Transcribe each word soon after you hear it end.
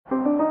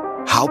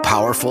How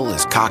powerful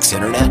is Cox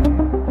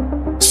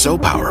Internet? So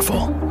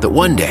powerful that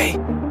one day,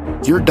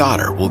 your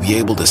daughter will be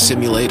able to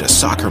simulate a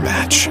soccer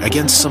match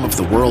against some of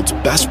the world's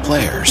best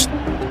players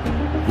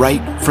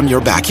right from your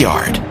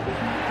backyard.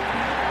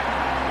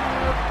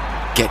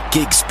 Get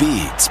gig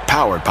speeds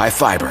powered by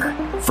fiber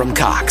from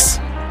Cox.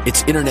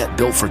 It's internet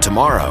built for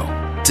tomorrow,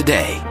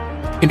 today.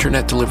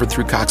 Internet delivered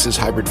through Cox's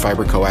hybrid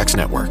fiber coax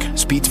network.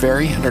 Speeds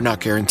vary and are not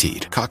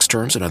guaranteed. Cox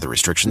terms and other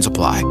restrictions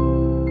apply.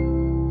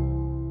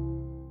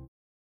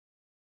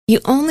 You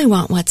only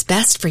want what's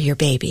best for your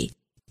baby.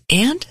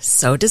 And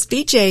so does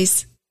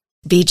BJ's.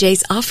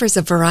 BJ's offers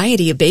a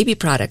variety of baby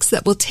products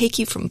that will take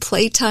you from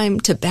playtime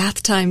to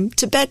bath time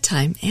to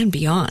bedtime and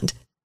beyond.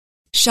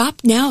 Shop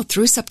now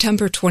through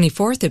September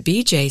 24th at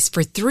BJ's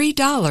for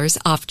 $3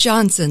 off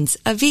Johnson's,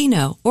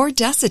 Aveeno, or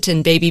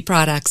Desitin baby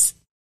products.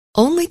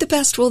 Only the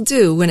best will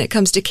do when it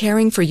comes to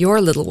caring for your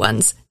little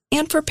ones,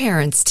 and for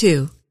parents,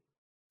 too.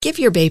 Give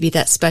your baby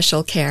that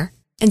special care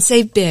and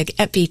save big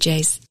at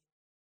BJ's.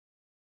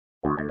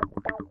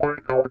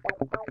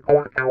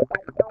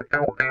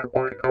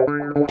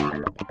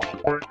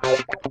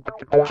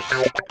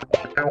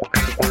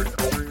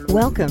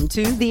 Welcome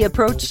to The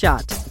Approach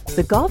Shot,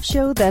 the golf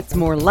show that's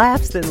more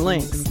laughs than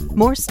links,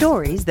 more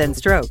stories than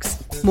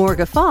strokes, more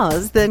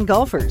guffaws than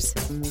golfers.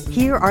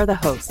 Here are the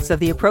hosts of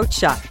The Approach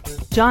Shot,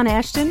 John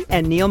Ashton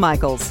and Neil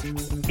Michaels.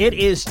 It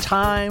is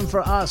time for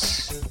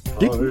us.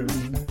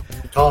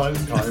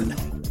 Time.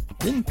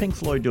 Didn't Pink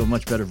Floyd do a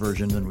much better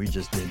version than we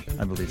just did?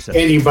 I believe so.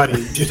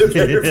 Anybody did a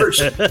better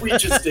version. We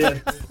just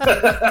did.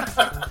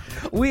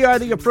 We are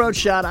The Approach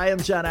Shot. I am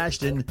John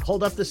Ashton.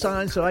 Hold up the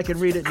sign so I can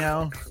read it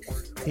now.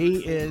 He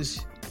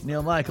is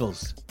Neil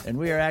Michaels, and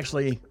we are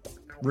actually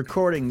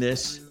recording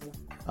this.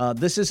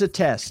 This is a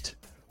test.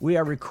 We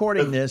are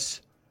recording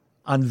this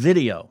on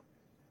video.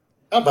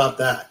 How about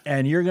that?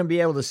 And you're going to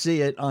be able to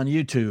see it on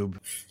YouTube.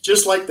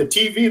 Just like the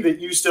TV that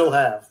you still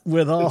have.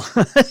 With all...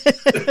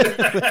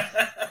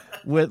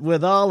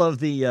 With all of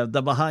the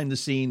behind the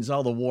scenes,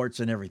 all the warts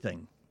and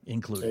everything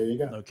included. There you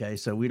go. Okay,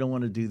 so we don't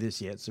want to do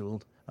this yet, so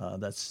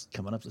that's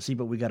coming up to see.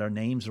 But we got our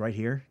names right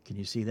here. Can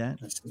you see that?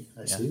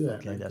 I see that.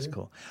 Okay, right that's there.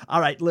 cool.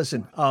 All right,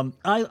 listen.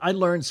 I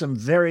learned some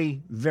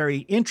very,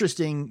 very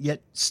interesting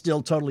yet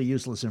still totally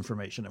useless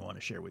information I want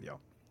to share with you.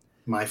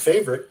 My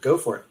favorite. Go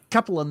for it. A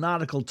couple of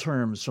nautical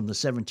terms from the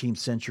 17th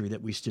century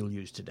that we still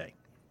use today.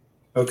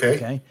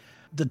 Okay.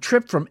 The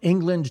trip from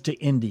England to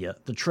India,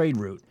 the trade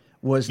route,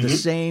 was the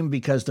same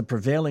because the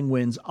prevailing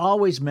winds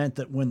always meant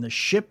that when the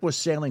ship was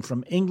sailing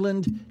from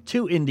England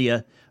to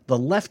India, the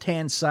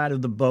left-hand side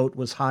of the boat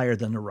was higher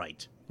than the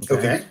right.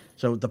 Okay.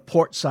 So the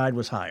port side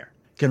was higher.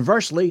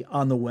 Conversely,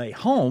 on the way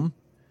home,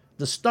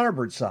 the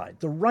starboard side,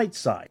 the right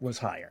side, was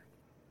higher.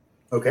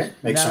 Okay,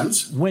 makes Now,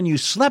 sense. when you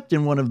slept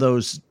in one of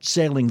those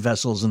sailing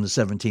vessels in the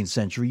 17th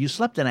century, you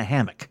slept in a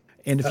hammock.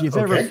 And if you've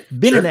ever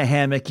been in a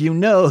hammock, you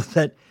know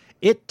that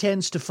it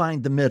tends to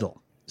find the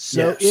middle.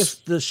 So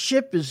if the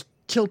ship is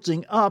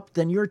tilting up,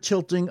 then you're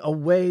tilting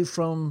away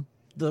from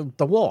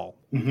the wall.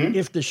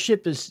 If the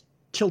ship is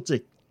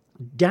tilted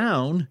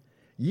down,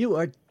 you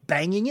are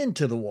banging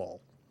into the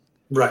wall.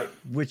 Right.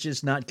 Which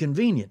is not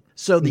convenient.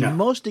 So the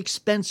most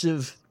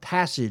expensive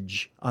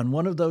passage on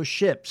one of those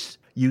ships,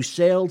 you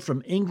sailed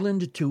from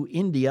England to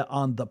India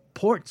on the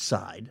port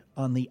side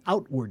on the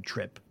outward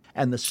trip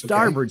and the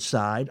starboard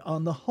side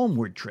on the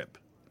homeward trip.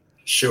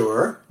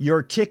 Sure.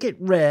 Your ticket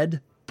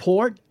read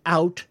port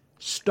out,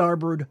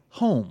 starboard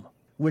home,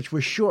 which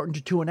was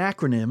shortened to an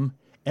acronym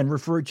and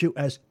referred to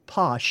as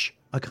POSH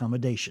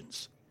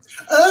accommodations.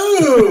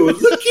 Oh,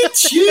 look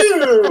at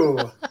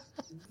you.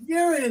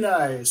 Very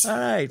nice. All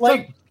right.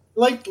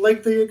 Like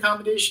the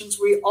accommodations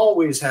we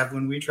always have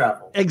when we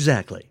travel.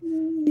 Exactly.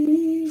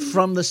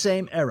 From the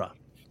same era.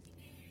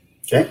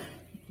 Okay.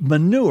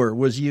 Manure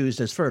was used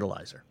as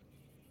fertilizer.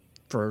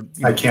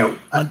 I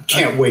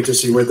can't wait to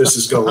see where this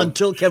is going.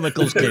 Until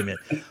chemicals came in.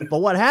 But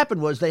what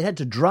happened was they had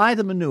to dry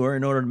the manure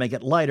in order to make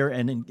it lighter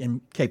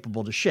and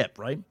capable to ship,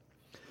 right?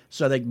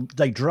 So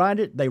they dried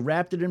it, they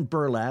wrapped it in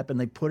burlap, and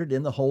they put it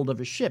in the hold of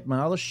a ship.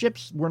 Now, the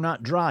ships were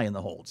not dry in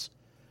the holds.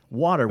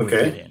 Water would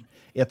get in.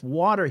 If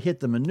water hit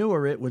the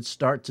manure, it would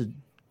start to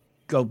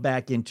go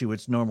back into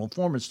its normal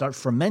form and start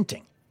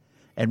fermenting.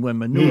 And when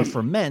manure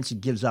ferments, it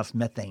gives off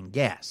methane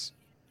gas.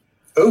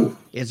 Oh.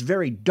 It's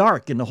very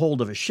dark in the hold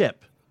of a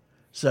ship.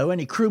 So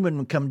any crewman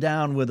would come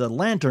down with a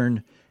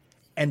lantern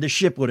and the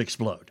ship would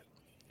explode.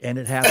 And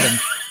it happened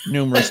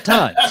numerous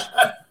times.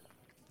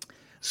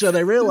 So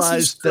they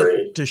realized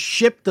that to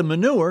ship the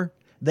manure,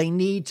 they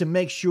need to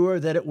make sure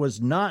that it was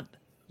not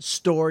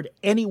stored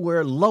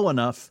anywhere low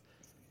enough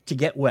to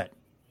get wet.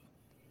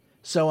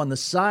 So on the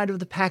side of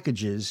the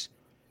packages,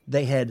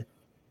 they had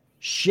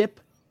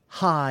ship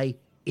high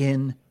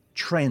in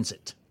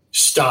transit.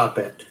 Stop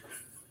it.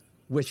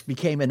 Which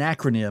became an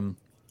acronym.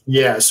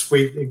 Yes,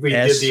 we did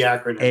the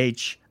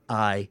acronym.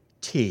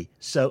 SHIT.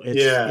 So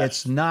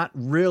it's not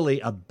really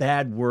a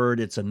bad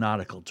word. It's a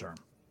nautical term.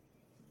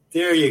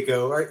 There you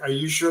go. Are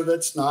you sure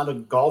that's not a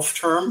golf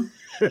term?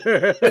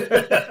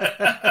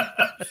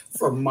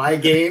 For my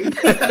game?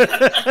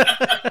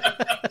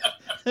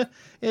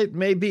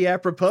 may be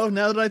apropos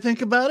now that I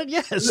think about it.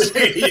 Yes.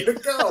 There you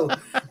go.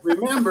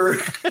 Remember,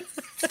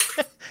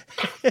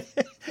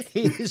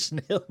 He is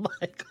Neil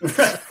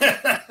Michaels.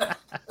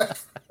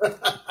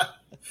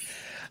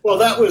 Well,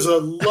 that was a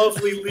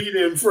lovely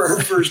lead-in for our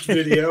first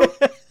video.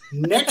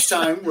 Next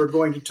time, we're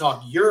going to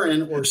talk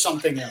urine or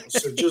something else.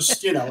 So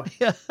just,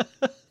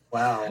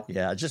 wow.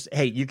 Yeah,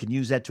 hey, you can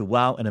use that to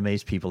wow and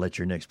amaze people at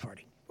your next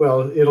party.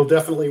 Well, it'll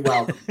definitely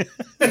wow them.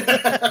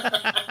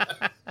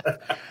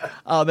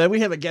 Oh, man, we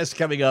have a guest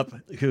coming up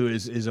who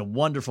is a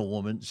wonderful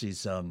woman.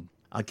 She's,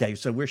 okay,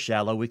 so we're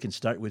shallow. We can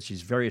start with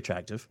she's very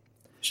attractive.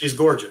 She's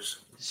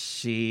gorgeous.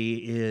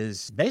 She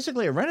is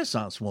basically a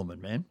Renaissance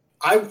woman, man.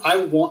 I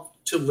want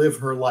to live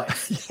her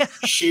life. Yeah.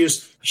 She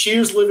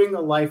is living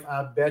the life,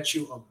 I bet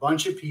you, a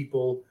bunch of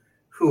people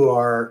who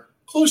are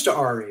close to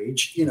our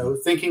age,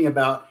 thinking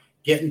about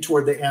getting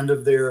toward the end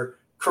of their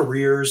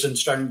careers and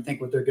starting to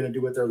think what they're going to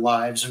do with their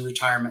lives and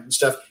retirement and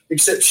stuff,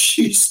 except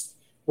she's,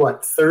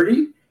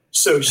 30?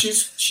 So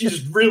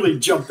she's really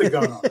jumped the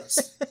gun on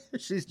us.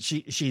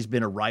 She's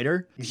been a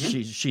writer.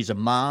 Mm-hmm. She's a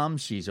mom.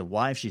 She's a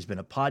wife. She's been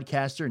a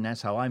podcaster, and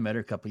that's how I met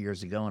her a couple of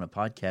years ago in a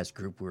podcast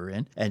group we were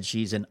in. And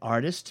she's an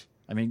artist.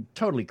 I mean,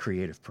 totally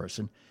creative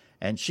person.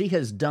 And she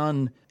has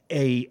done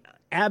a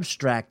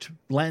abstract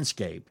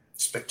landscape.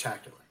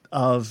 Spectacular.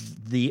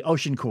 Of the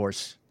ocean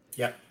course.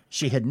 Yeah.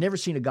 She had never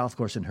seen a golf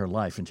course in her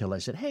life until I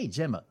said, hey,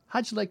 Jema,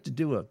 how'd you like to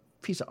do a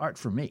piece of art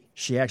for me?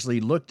 She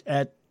actually looked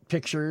at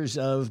pictures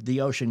of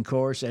the ocean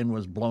course and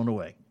was blown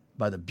away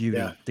by the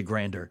beauty, the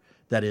grandeur.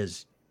 That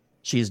is,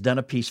 she has done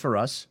a piece for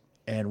us,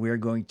 and we're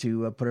going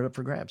to put it up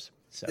for grabs.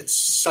 So. It's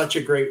such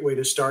a great way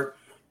to start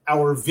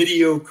our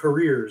video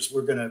careers.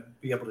 We're going to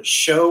be able to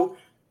show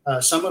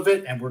some of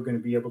it, and we're going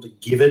to be able to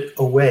give it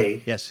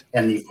away. Yes.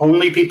 And the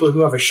only people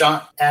who have a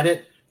shot at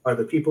it are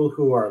the people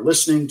who are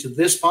listening to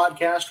this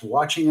podcast,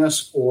 watching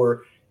us,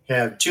 or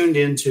have tuned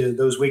into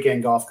those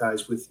Weekend Golf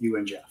Guys with you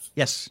and Jeff.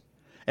 Yes.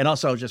 And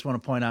also, I just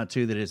want to point out,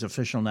 too, that it's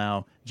official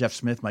now. Jeff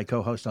Smith, my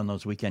co-host on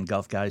those Weekend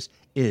Golf Guys,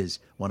 is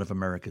one of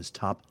America's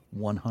top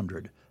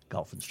 100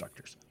 golf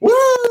instructors. Woo!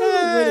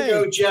 Hey! Way to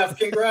go, Jeff.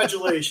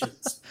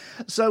 Congratulations.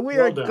 So we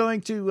are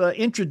going to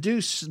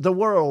introduce the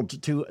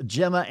world to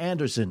Jema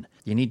Anderson.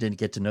 You need to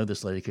get to know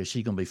this lady because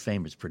she's going to be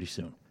famous pretty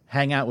soon.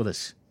 Hang out with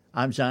us.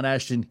 I'm John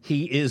Ashton.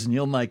 He is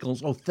Neil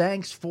Michaels. Oh,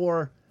 thanks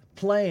for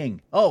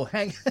playing. Oh,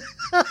 hang...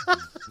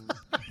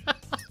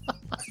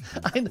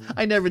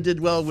 I never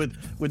did well with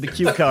the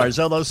cue cards,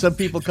 although some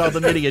people call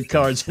them idiot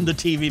cards in the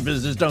TV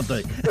business, don't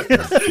they?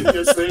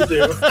 Yes, they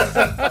do.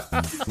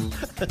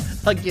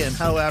 Again,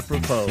 how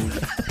apropos.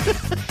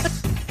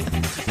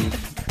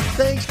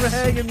 Thanks for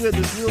hanging with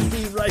us. We'll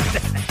be right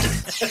back.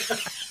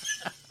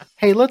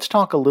 Hey, let's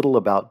talk a little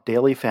about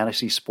daily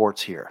fantasy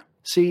sports here.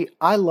 See,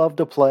 I love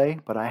to play,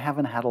 but I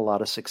haven't had a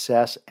lot of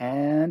success,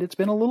 and it's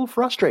been a little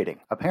frustrating.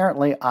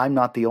 Apparently, I'm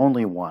not the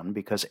only one,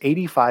 because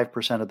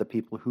 85% of the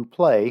people who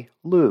play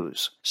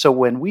lose. So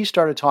when we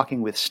started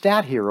talking with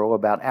Stat Hero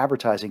about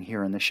advertising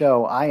here in the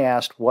show, I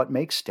asked what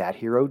makes Stat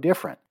Hero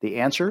different. The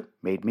answer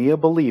made me a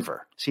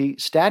believer. See,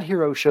 Stat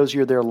Hero shows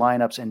you their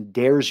lineups and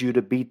dares you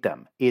to beat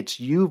them. It's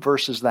you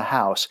versus the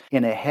house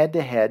in a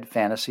head-to-head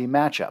fantasy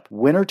matchup.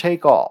 Winner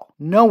take all.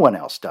 No one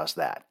else does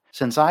that.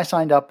 Since I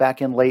signed up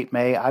back in late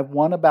May, I've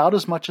won about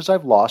as much as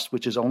I've lost,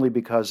 which is only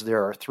because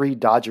there are 3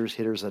 Dodgers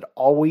hitters that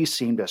always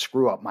seem to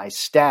screw up my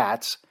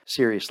stats.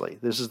 Seriously,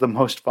 this is the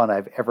most fun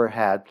I've ever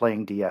had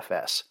playing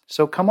DFS.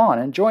 So come on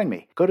and join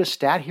me. Go to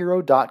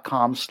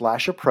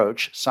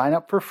stathero.com/approach, sign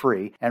up for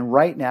free, and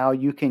right now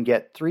you can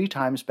get 3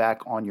 times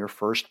back on your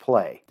first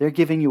play. They're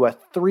giving you a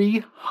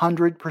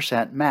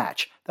 300%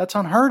 match. That's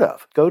unheard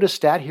of. Go to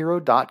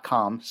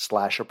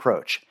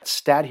stathero.com/approach.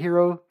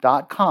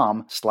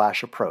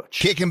 stathero.com/approach.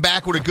 Kicking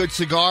back with a good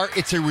cigar,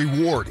 it's a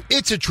reward.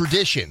 It's a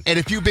tradition. And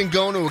if you've been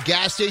going to a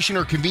gas station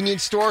or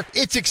convenience store,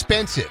 it's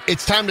expensive.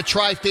 It's time to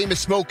try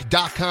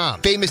FamousSmoke.com.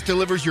 Famous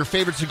delivers your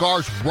favorite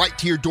cigars right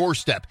to your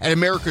doorstep at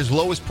America's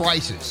lowest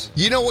prices.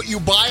 You know what you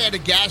buy at a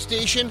gas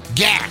station?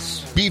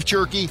 Gas. Beef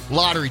jerky,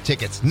 lottery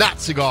tickets,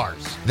 not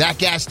cigars. That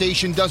gas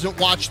station doesn't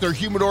watch their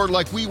humidor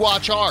like we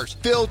watch ours.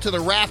 Filled to the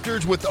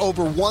rafters with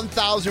over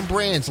 1,000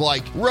 brands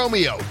like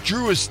Romeo,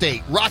 Drew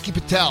Estate, Rocky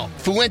Patel,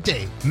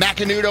 Fuente,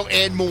 Macanudo,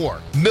 and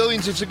more.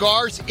 Millions of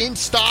cigars in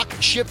stock,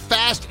 shipped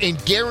fast,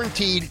 and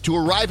guaranteed to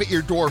arrive at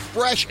your door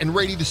fresh and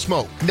ready to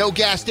smoke. No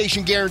gas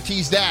station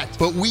guarantees that,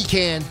 but we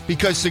can,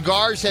 because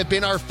cigars have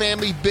been our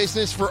family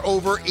business for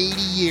over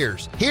 80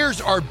 years. Here's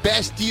our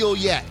best deal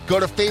yet. Go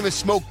to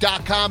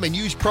FamousSmoke.com and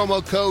use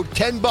promo code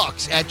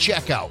 $10 at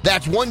checkout.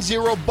 That's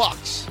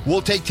 $10.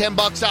 We'll take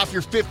 $10 off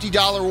your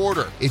 $50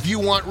 order. If you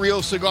want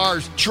real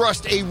cigars,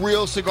 trust a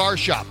real cigar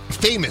shop.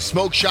 Famous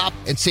Smoke Shop,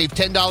 and save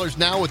 $10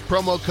 now with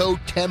promo code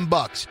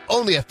 $10.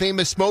 Only at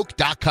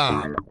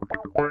FamousSmoke.com.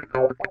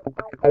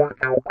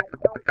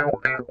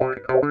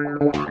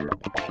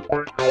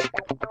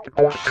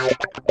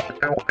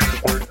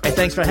 Hey,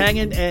 thanks for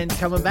hanging and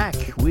coming back.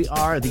 We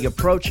are The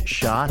Approach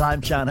Shot. I'm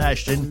John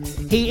Ashton.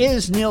 He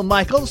is Neil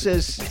Michaels,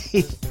 as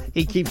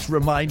he keeps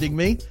reminding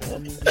me.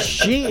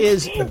 She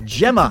is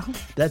Jema.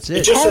 That's it.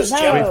 It just says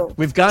Hello. Jema.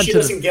 We've gone She to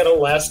doesn't get a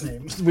last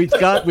name. we've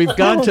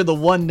gone to the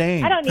one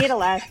name. I don't need a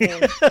last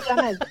name.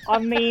 Gemma's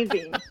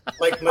amazing.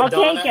 Like I'll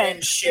Madonna take it.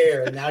 and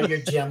Cher. Now you're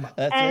Jema.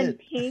 That's And it.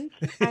 Pink,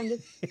 I'm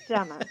just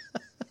Gemma.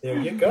 There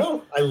you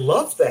go. I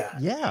love that.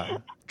 Yeah.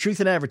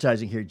 Truth in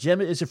advertising here.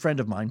 Jema is a friend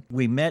of mine.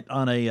 We met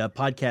on a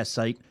podcast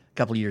site a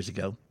couple of years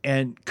ago,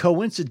 and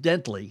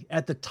coincidentally,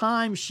 at the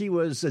time, she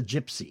was a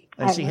gypsy.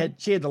 And she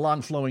had the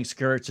long flowing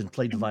skirts and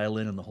played the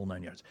violin and the whole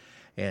 9 yards,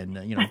 and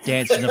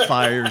danced in the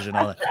fires and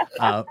all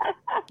that.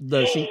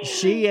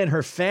 She and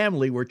her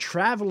family were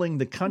traveling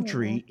the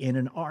country in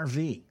an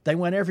RV. They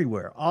went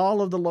everywhere,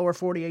 all of the lower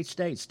 48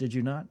 states. Did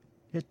you not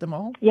hit them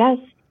all? Yes.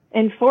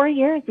 In 4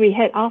 years, we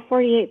hit all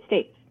 48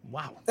 states.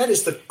 Wow. That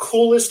is the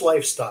coolest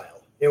lifestyle.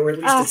 Or at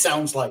least it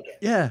sounds like it.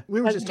 Yeah, we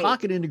were just Okay.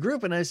 talking in the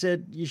group, and I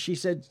said,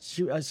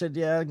 I said,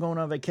 yeah, I'm going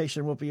on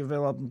vacation. Won't be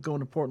available. I'm going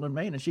to Portland,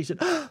 Maine. And she said,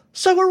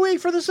 so are we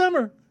for the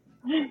summer.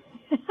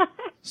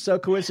 So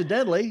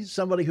coincidentally,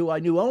 somebody who I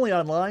knew only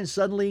online,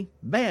 suddenly,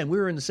 bam, we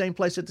were in the same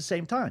place at the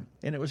same time.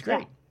 And it was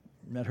great.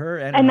 Met her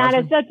and her And that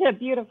husband. is such a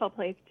beautiful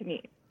place to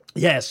meet.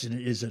 Yes, it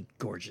is a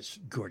gorgeous,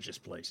 gorgeous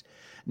place.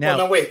 Now,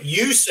 Well, no, wait.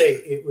 You say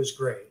it was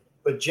great.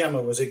 But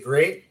Jema, was it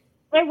great?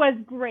 It was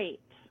great.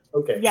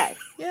 Okay. Yes.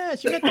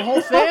 yes, you met the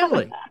whole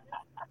family.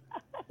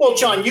 Well,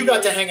 John, you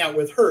got to hang out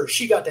with her.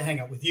 She got to hang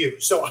out with you.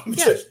 So I'm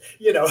just,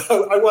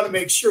 I want to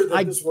make sure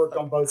that this worked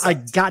on both I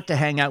sides. got to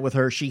hang out with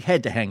her. She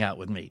had to hang out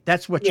with me.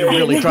 That's what you're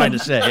really trying to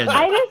say. Isn't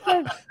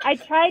it? I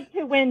tried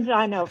to win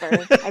John over.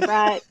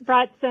 I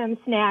brought some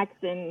snacks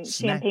and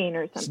champagne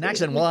or something.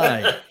 Snacks and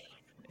wine. But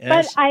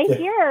Yes. I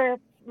hear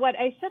what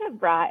I should have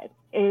brought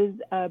is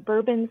a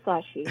bourbon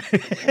slushie.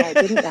 And I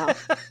didn't know.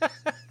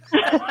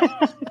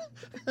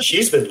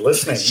 She's been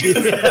listening.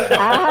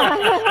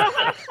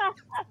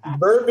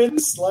 Bourbon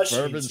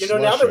slushies.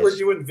 Bourbon now that we're slushies.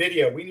 doing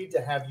video, we need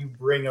to have you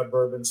bring a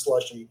bourbon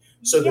slushie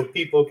so that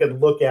people can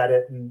look at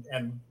it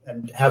and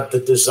have the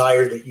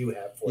desire that you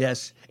have for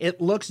Yes, it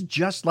looks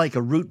just like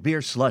a root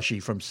beer slushy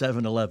from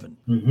 7-Eleven,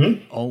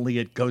 it. only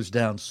it goes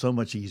down so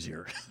much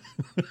easier.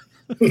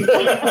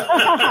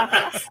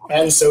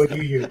 And so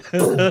do you.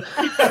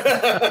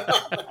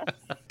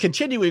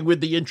 Continuing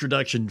with the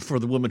introduction for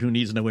the woman who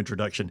needs no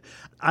introduction,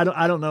 I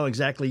don't know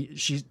exactly.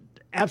 She's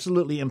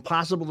absolutely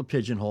impossible to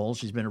pigeonhole.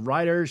 She's been a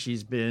writer.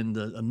 She's been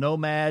a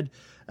nomad,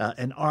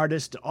 an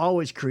artist,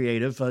 always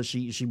creative.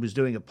 She was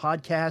doing a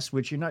podcast,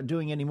 which you're not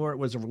doing anymore. It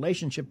was a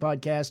relationship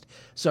podcast.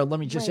 So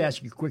let me just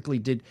ask you quickly: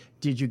 Did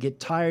you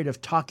get tired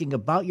of talking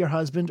about your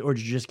husband, or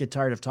did you just get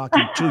tired of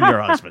talking to your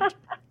husband?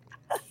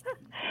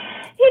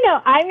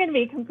 I'm going to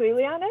be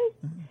completely honest.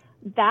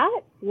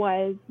 That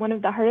was one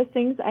of the hardest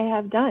things I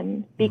have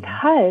done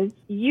because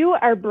you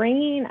are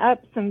bringing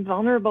up some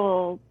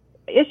vulnerable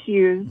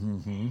issues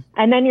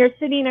and then you're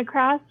sitting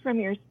across from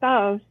your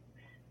spouse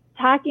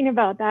talking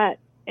about that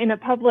in a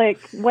public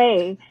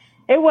way.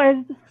 I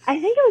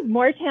think it was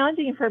more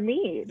challenging for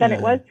me than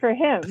it was for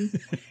him.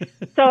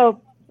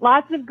 So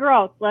lots of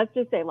growth. Let's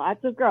just say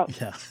lots of growth.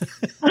 Yeah.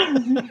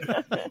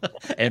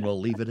 And we'll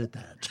leave it at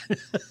that.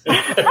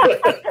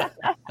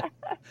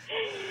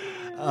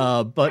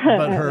 But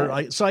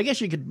her, so I guess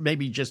you could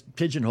maybe just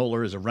pigeonhole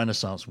her as a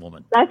Renaissance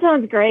woman. That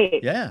sounds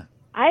great. Yeah.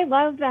 I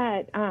love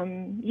that,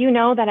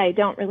 that I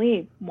don't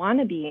really want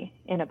to be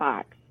in a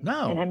box.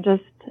 No. And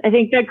I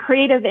think the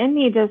creative in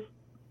me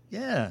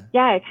Yeah.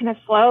 I kind of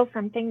flow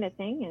from thing to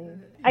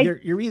thing. And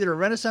You're either a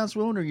Renaissance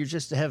woman or you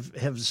just have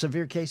a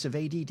severe case of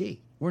ADD.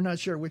 We're not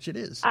sure which it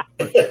is.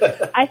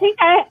 I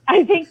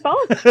think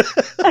both.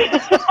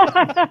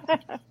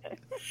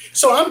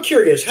 So I'm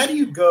curious, how do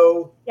you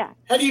go? Yeah.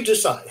 How do you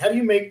decide? How do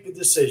you make the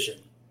decision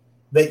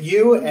that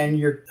you and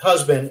your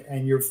husband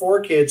and your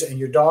 4 kids and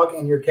your dog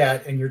and your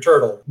cat and your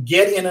turtle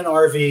get in an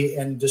RV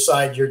and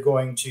decide you're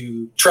going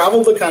to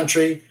travel the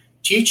country,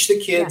 teach the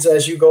kids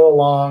as you go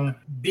along,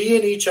 be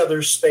in each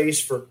other's space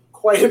for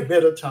quite a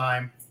bit of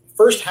time?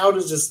 First, how'd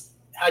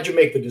you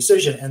make the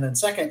decision? And then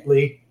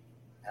secondly,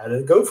 how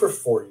did it go for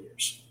 4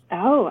 years?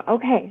 Oh,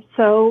 okay.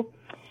 So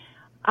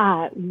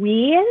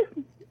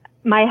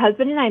my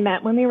husband and I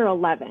met when we were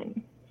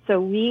 11. So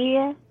we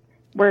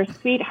were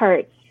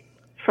sweethearts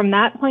from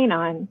that point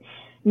on,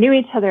 knew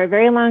each other a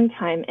very long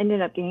time,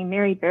 ended up getting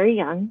married very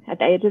young at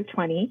the age of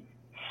 20.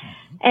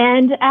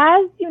 And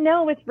as you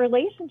know, with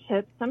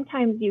relationships,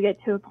 sometimes you get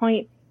to a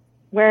point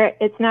where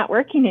it's not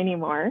working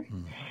anymore.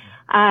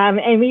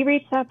 And we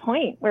reached that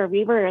point where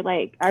we were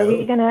like, are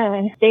we going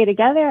to stay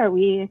together?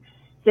 Is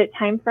it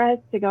time for us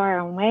to go our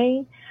own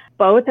way?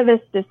 Both of us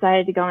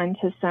decided to go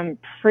into some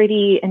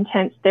pretty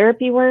intense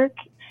therapy work.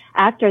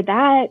 After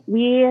that,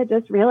 we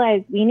just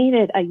realized we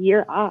needed a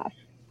year off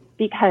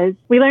because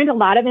we learned a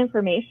lot of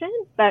information,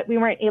 but we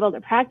weren't able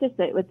to practice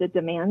it with the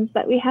demands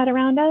that we had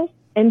around us.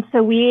 And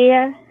so we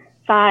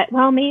thought,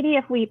 well, maybe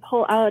if we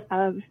pull out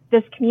of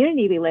this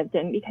community we lived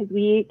in, because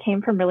we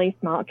came from really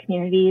small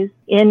communities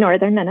in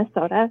northern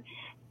Minnesota,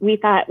 we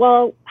thought,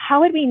 well, how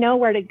would we know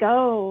where to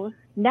go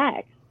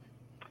next?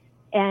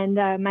 And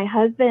my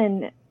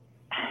husband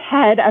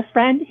had a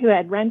friend who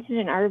had rented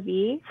an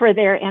RV for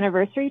their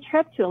anniversary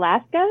trip to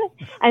Alaska.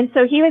 And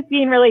so he was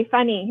being really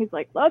funny. He's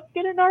like, let's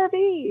get an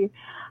RV.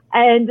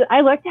 And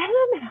I looked at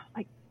him and I was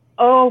like,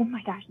 oh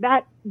my gosh,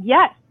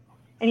 yes.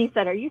 And he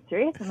said, are you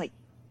serious? I'm like,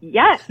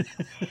 yes.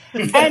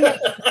 And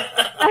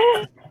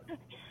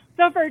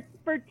so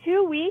for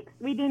 2 weeks,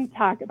 we didn't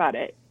talk about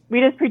it.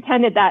 We just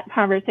pretended that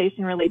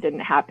conversation really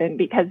didn't happen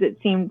because it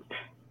seemed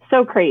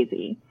so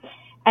crazy.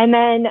 And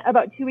then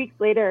about 2 weeks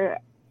later,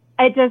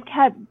 it just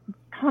kept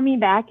coming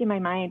back in my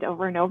mind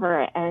over and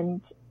over.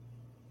 And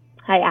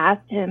I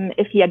asked him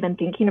if he had been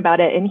thinking about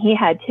it, and he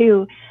had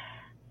too.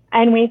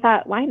 And we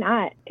thought, why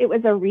not? It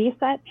was a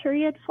reset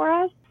period for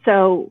us.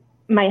 So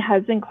my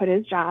husband quit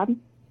his job,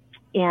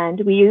 and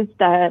we used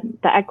the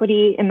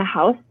equity in the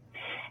house.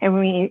 And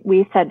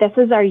we said, this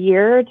is our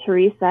year to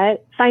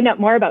reset, find out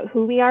more about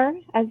who we are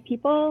as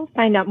people,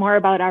 find out more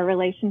about our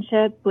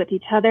relationship with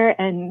each other,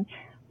 and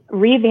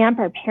revamp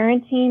our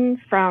parenting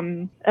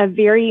from a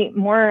very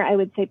more, I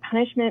would say,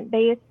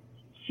 punishment-based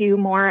to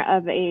more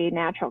of a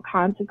natural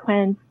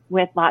consequence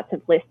with lots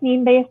of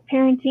listening-based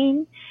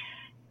parenting.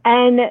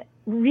 And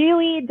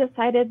really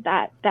decided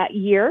that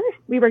year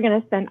we were going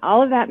to spend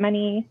all of that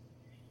money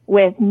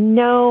with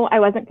I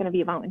wasn't going to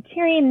be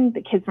volunteering.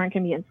 The kids weren't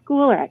going to be in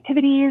school or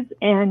activities,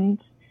 and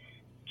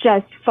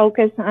just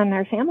focus on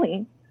our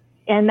family.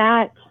 And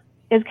that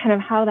is kind of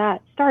how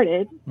that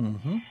started.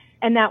 Mm-hmm.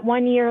 And that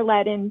 1 year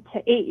led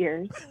into 8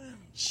 years.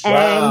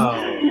 Wow.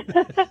 And,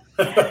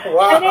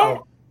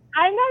 Wow.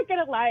 I'm not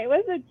going to lie. It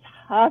was a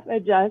tough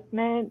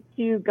adjustment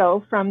to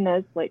go from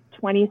this like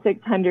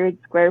 2,600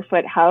 square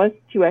foot house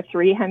to a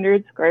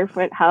 300 square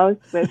foot house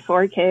with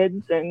 4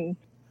 kids. And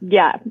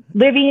yeah,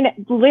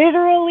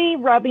 literally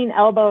rubbing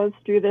elbows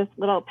through this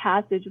little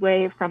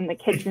passageway from the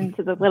kitchen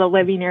to the little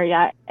living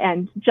area.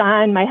 And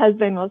John, my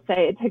husband, will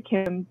say it took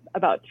him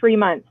about 3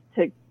 months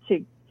to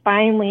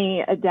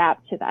finally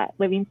adapt to that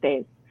living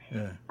space.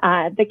 Yeah.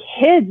 The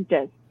kids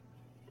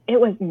it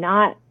was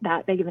not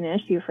that big of an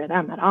issue for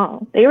them at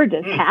all. They were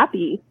just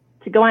happy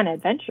to go on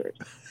adventures.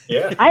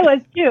 Yeah. I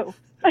was too.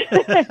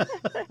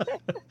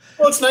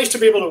 Well, it's nice to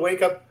be able to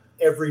wake up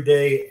every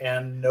day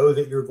and know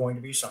that you're going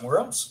to be somewhere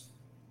else.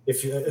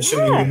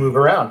 Assuming you move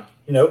around,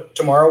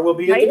 tomorrow we'll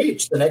be at the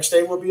beach. The next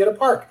day we'll be at a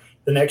park.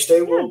 The next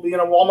day we'll be in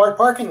a Walmart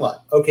parking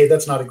lot. Okay,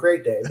 that's not a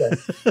great day, but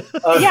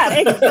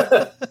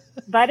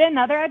but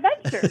another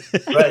adventure.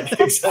 Right,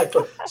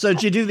 exactly. So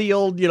did you do the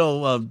old,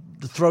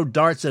 throw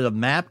darts at a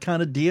map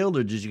kind of deal,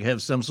 or did you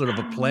have some sort of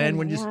a plan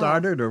when you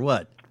started, or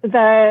what?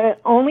 The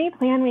only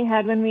plan we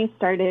had when we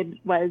started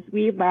was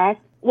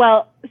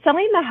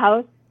selling the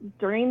house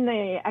during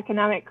the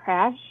economic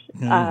crash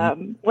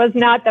was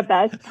not the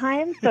best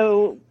time.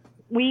 So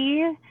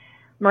we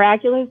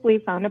miraculously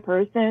found a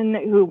person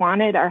who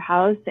wanted our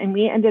house, and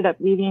we ended up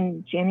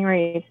leaving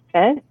January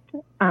 5th,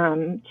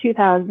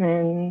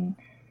 2011,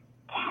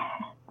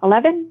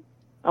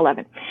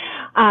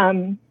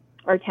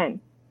 or 10.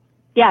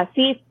 Yeah,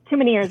 see, too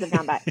many years have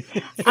gone by.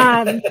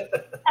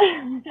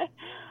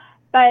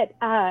 But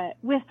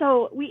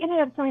we ended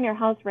up selling our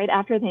house right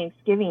after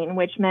Thanksgiving,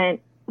 which meant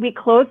we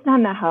closed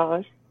on the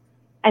house,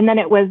 and then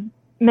it was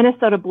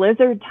Minnesota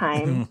blizzard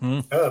time.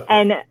 Mm-hmm.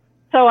 And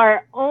so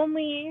our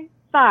only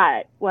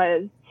thought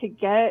was to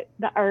get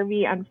the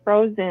RV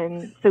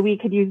unfrozen so we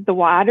could use the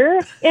water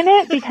in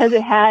it, because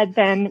it had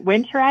been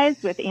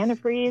winterized with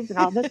antifreeze and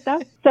all this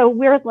stuff. So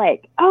we're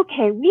like,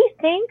 okay, we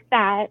think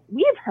that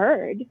we've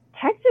heard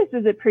Texas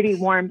is a pretty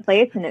warm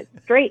place and it's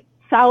straight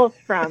south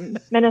from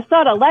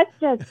Minnesota. Let's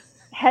just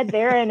head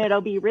there and it'll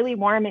be really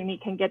warm and we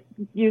can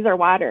use our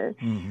water.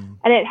 Mm-hmm.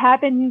 And it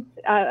happened,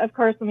 of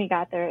course, when we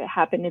got there, it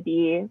happened to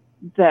be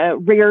the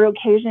rare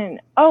occasion.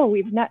 Oh,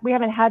 we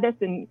haven't had this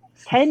in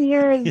 10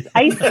 years.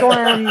 Ice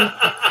storm,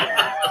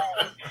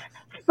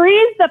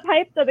 freeze the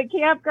pipes of the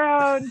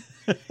campground.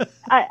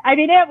 I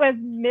mean, it was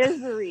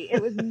misery.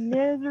 It was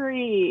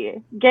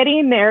misery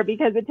getting there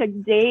because it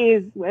took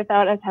days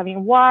without us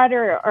having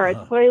water or a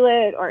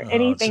toilet or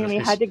anything. And we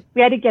had to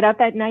get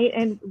up at night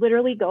and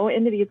literally go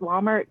into these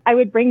Walmart. I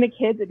would bring the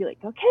kids and be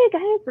like, okay,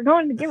 guys, we're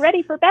going to get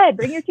ready for bed.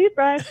 Bring your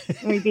toothbrush.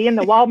 And we'd be in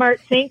the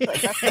Walmart sink.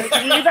 Like, that's not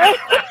either.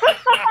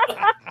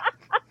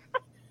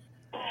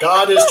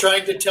 God is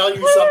trying to tell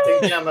you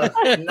something,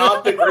 Jema.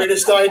 Not the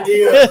greatest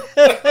idea.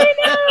 I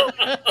know.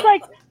 It's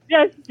like,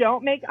 just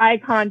don't make eye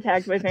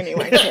contact with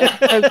anyone.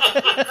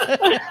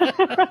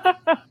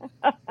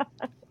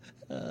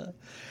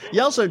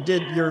 You also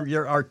did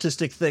your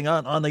artistic thing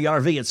on the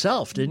RV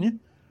itself, didn't you?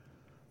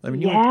 I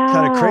mean, you were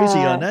kind of crazy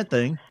on that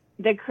thing.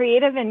 The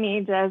creative in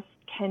me just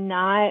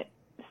cannot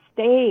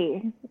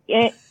stay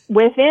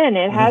within.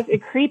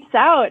 It creeps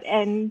out.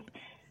 And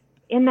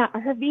in the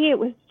RV, it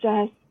was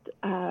just,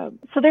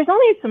 so there's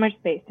only so much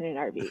space in an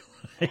RV.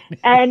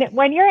 And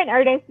when you're an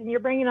artist and you're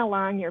bringing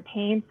along your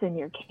paints and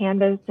your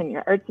canvas and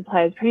your art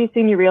supplies, pretty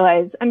soon you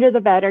realize under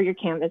the bed are your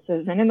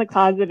canvases and in the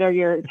closet are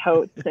your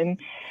totes and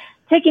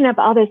taking up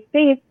all this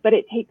space. But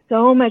it takes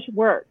so much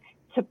work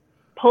to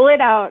pull it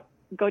out,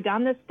 go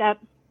down the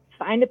steps,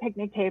 find a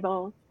picnic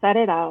table, set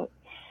it out.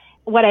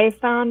 what I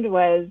found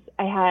was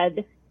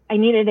I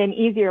needed an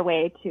easier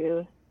way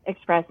to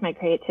express my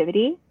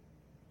creativity.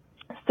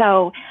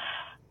 So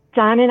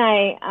John and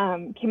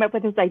I came up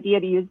with this idea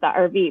to use the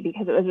RV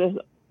because it was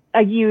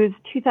a used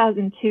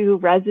 2002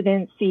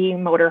 residency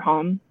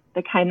motorhome,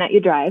 the kind that you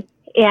drive,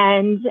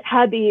 and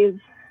had these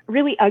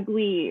really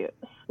ugly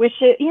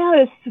swishes,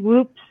 the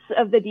swoops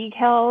of the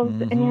decals.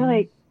 Mm-hmm. And you're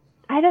like,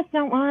 we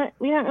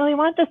don't really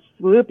want the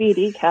swoopy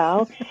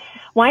decal.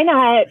 Why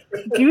not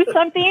do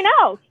something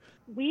else?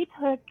 We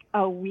took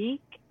a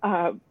week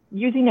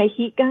using a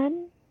heat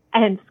gun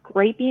and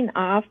scraping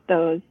off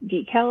those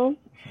decals.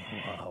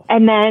 Wow.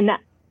 And then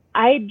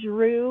I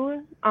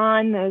drew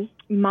on this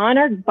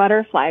monarch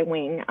butterfly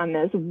wing on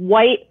this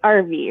white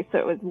RV. So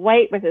it was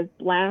white with this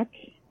black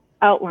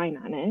outline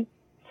on it.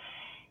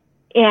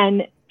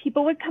 And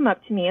people would come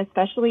up to me,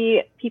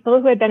 especially people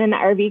who had been in the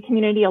RV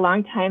community a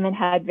long time and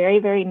had very,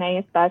 very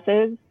nice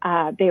buses.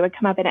 They would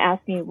come up and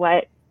ask me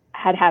what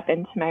had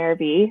happened to my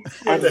RV.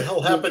 What the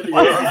hell happened to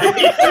your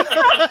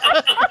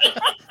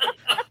RV?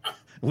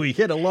 We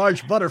hit a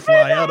large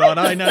butterfly out on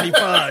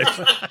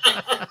I-95.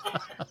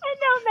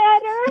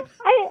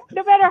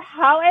 No matter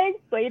how I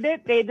explained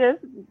it,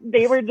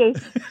 they were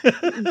just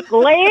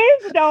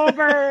glazed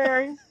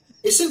over.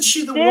 Isn't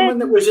she the woman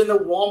that was in the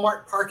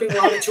Walmart parking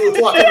lot at 2:00 in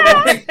the morning?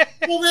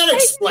 Well, that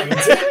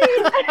explains it.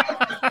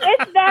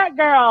 It's that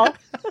girl.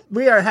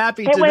 We are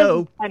happy to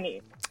know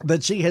funny.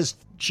 that she has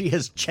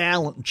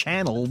channeled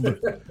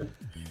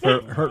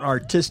her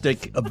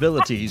artistic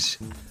abilities.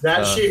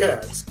 That she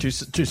has.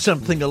 To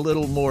something a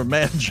little more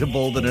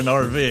manageable than an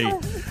RV.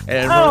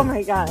 And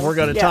my God. We're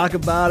going to talk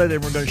about it,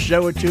 and we're going to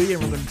show it to you,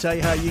 and we're going to tell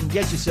you how you can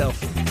get yourself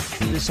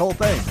this whole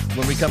thing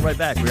when we come right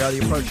back. We're out of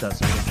the Approach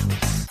House.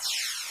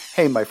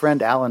 Hey, my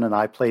friend Alan and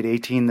I played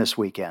 18 this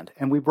weekend,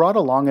 and we brought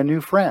along a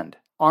new friend,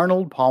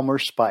 Arnold Palmer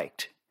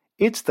Spiked.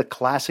 It's the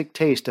classic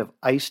taste of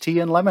iced tea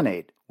and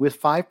lemonade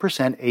with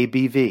 5%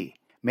 ABV,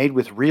 made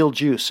with real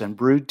juice and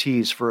brewed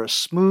teas for a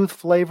smooth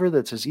flavor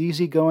that's as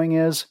easygoing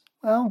as,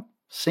 well,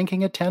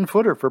 sinking a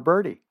 10-footer for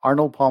birdie.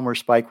 Arnold Palmer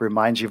Spike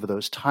reminds you of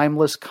those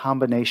timeless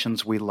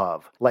combinations we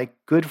love, like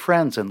good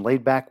friends and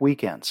laid-back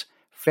weekends,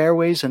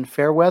 fairways and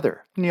fair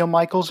weather, Neil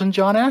Michaels and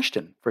John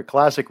Ashton. For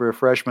classic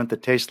refreshment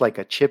that tastes like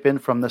a chip in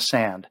from the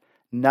sand,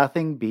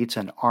 nothing beats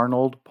an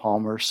Arnold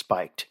Palmer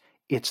Spiked.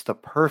 It's the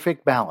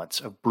perfect balance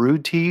of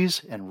brewed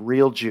teas and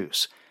real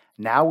juice,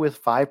 now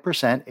with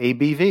 5%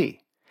 ABV.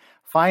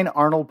 Find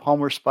Arnold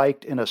Palmer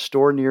Spiked in a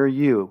store near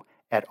you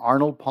at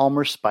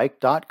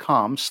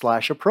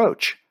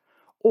arnoldpalmerspiked.com/approach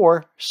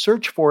or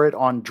search for it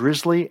on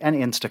Drizzly and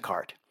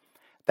Instacart.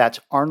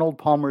 That's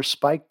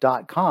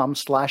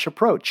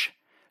arnoldpalmerspiked.com/approach.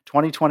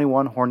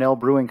 2021 Hornell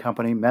Brewing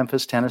Company,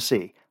 Memphis,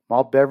 Tennessee.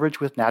 Malt beverage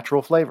with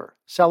natural flavor.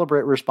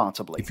 Celebrate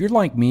responsibly. If you're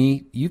like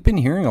me, you've been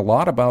hearing a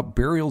lot about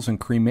burials and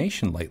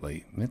cremation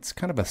lately. It's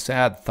kind of a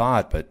sad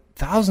thought, but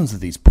thousands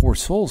of these poor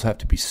souls have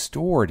to be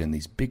stored in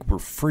these big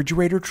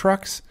refrigerator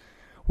trucks,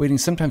 waiting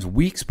sometimes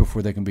weeks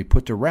before they can be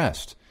put to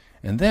rest.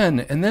 And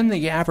then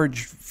the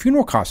average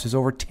funeral cost is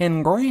over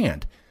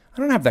 $10,000. I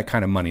don't have that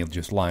kind of money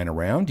just lying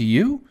around. Do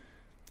you?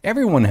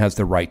 Everyone has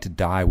the right to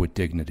die with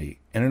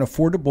dignity, and an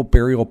affordable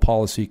burial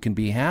policy can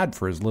be had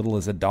for as little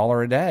as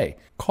 $1 a day.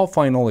 Call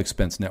Final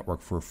Expense Network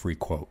for a free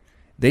quote.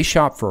 They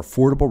shop for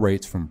affordable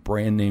rates from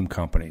brand name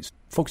companies,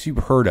 folks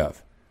you've heard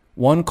of.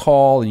 One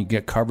call and you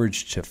get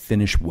coverage to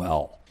finish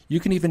well. You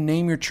can even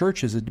name your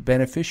church as a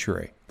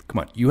beneficiary. Come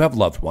on, you have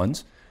loved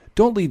ones.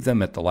 Don't leave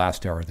them at the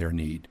last hour of their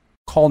need.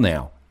 Call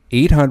now,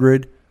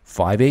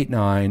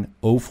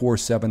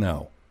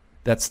 800-589-0470.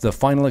 That's the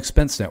Final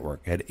Expense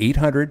Network at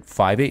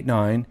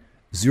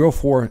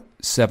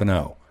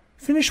 800-589-0470.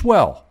 Finish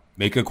well.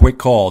 Make a quick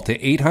call to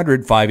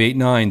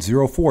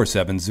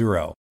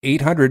 800-589-0470.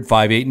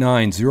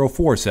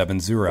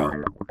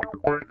 800-589-0470.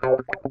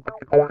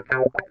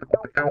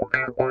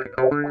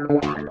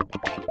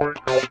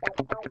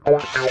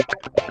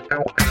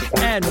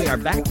 And we are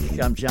back.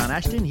 I'm John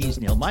Ashton. He's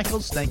Neil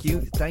Michaels. Thank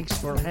you. Thanks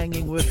for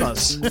hanging with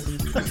us.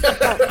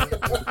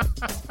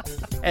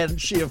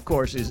 And she, of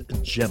course, is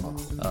Jema.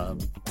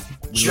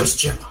 Just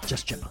Jema.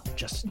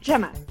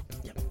 Jema.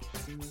 Yep.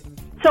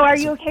 So are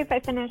you okay if I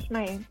finish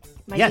my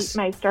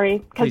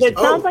story? Because it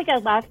sounds like I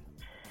left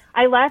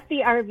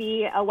the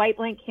RV, a white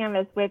blank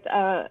canvas with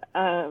a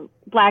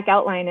black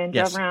outline, and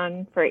drove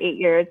around for 8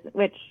 years,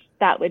 which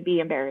that would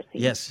be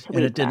embarrassing. Yes,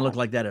 and it didn't look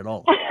like that at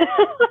all.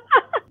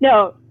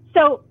 No.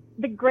 So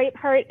the great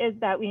part is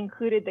that we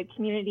included the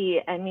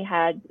community, and we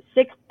had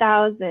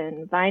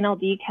 6,000 vinyl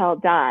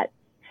decal dots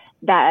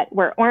that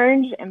were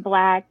orange and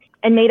black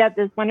and made up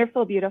this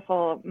wonderful,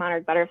 beautiful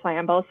monarch butterfly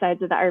on both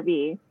sides of the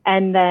RV.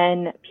 And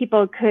then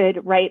people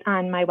could write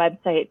on my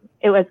website.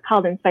 It was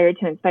called Inspired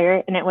to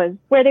Inspire, and it was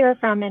where they were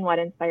from and what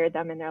inspired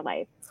them in their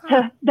life.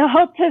 So the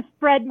hope to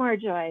spread more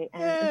joy.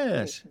 And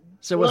yes.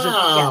 So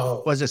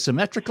was it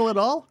symmetrical at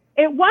all?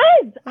 It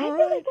was. I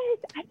feel like it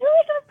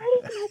was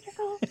pretty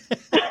symmetrical.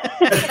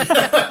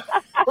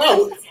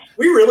 Wow,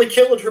 we really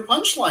killed her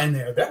punchline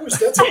there.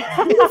 That's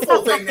a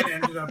beautiful thing that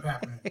ended up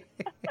happening.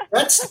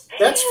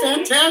 That's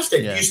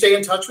fantastic. Yeah. Do you stay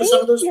in touch with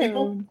some of those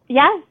people?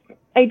 Yes,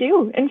 I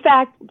do. In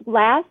fact,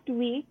 last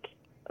week,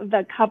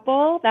 the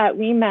couple that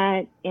we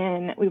met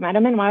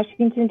them in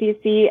Washington,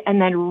 D.C.,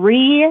 and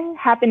then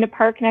happened to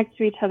park next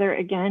to each other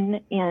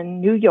again in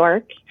New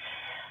York.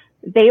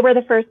 They were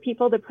the first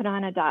people to put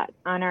on a dot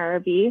on our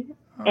RV.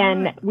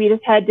 And we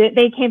just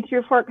they came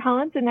through Fort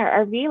Collins in their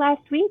RV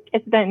last week.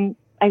 It's been,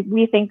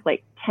 we think,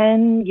 like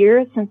 10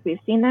 years since we've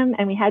seen them,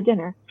 and we had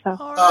dinner. So.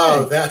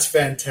 Oh, that's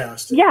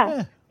fantastic.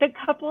 Yeah. The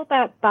couple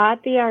that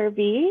bought the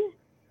RV,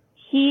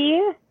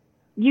 he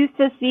used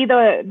to see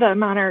the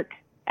Monarch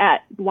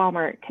at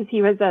Walmart because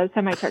he was a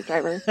semi-truck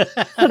driver. So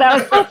that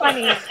was so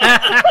funny.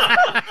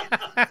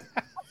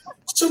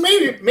 So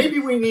maybe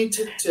we need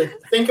to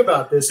think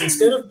about this.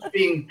 Instead of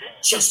being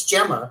just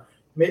Jema,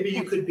 maybe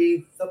you could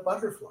be the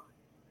butterfly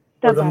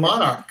or the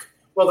monarch.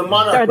 Well, the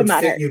monarch would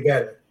fit you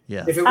better.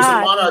 Yeah. If it was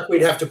a monarch,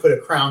 we'd have to put a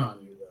crown on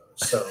you, though.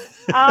 So.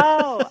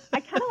 Oh, I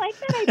kind of like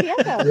that idea,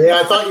 though. Yeah,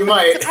 I thought you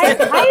might. I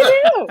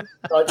do.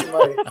 Thought you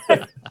might.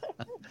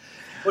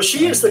 Well,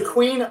 she is the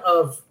queen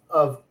of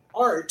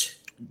art.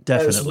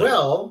 Definitely. As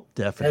well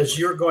as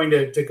you're going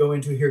to go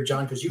into here,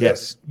 John, because you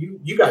guys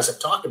have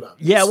talked about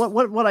this. Yeah,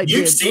 what I did.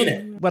 You've seen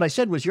it. What I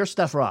said was your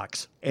stuff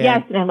rocks. And,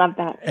 yes, and I love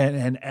that.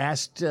 And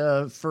asked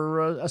for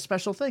a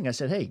special thing. I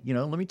said, hey,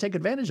 let me take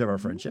advantage of our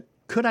friendship.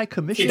 Could I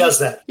commission? He does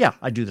that. Yeah,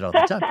 I do that all the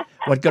time.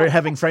 What good at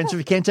having friends if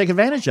you can't take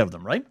advantage of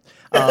them, right?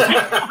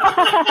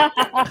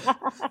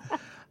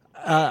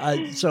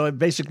 So I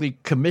basically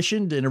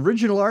commissioned an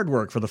original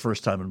artwork for the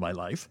first time in my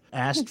life.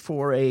 Asked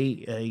for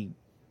a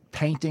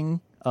painting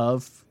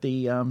of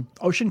the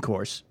ocean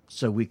course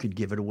so we could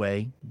give it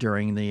away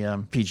during the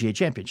PGA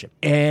Championship.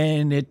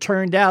 And it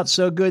turned out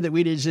so good that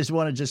we just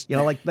want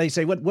to like they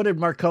say, what were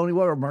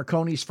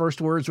Marconi's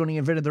first words when he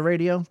invented the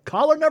radio?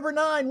 Caller number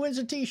 9 wins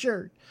a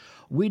T-shirt.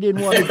 We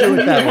didn't want to do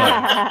it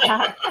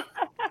that way.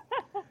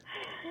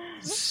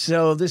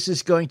 So this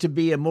is going to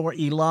be a more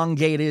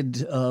elongated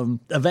event.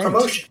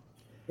 Promotion.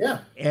 Yeah.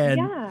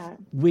 And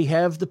we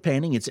have the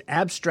painting. It's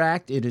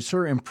abstract. It is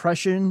her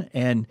impression.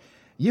 And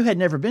you had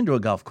never been to a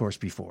golf course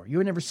before. You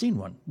had never seen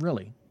one,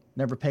 really.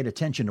 Never paid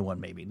attention to one,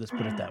 maybe. Let's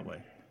put it that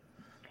way.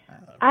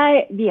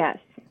 Yes,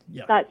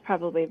 yeah. That's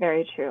probably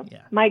very true.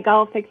 Yeah. My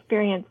golf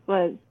experience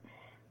was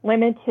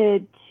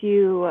limited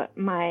to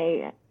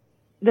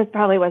this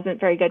probably wasn't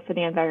very good for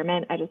the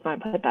environment. I just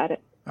want to put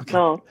that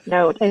little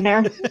note in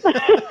there.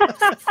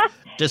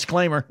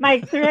 Disclaimer. My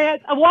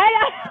experience. What?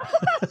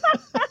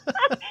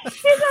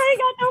 He's already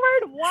got the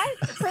word "what"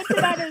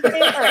 printed on his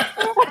paper.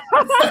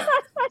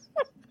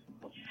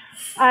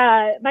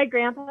 My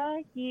grandpa,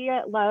 he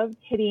loved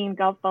hitting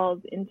golf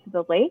balls into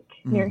the lake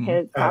near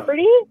his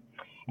property.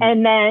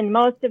 And then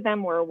most of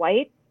them were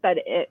white, but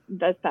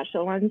the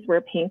special ones were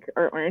pink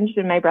or orange.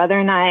 And my brother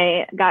and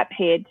I got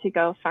paid to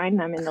go find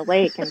them in the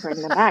lake and bring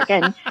them back.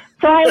 And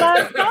so I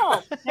love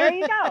golf. There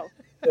you go.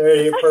 There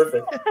you go.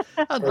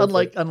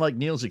 Perfect. Unlike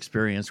Neil's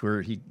experience,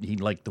 where he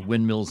liked the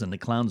windmills and the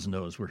clown's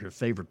nose were her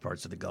favorite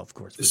parts of the golf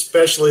course.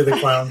 Especially the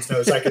clown's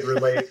nose. I could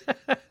relate.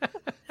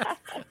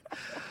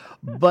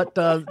 But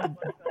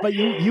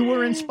you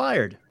were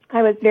inspired.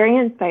 I was very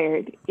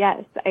inspired.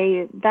 Yes,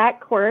 that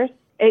course,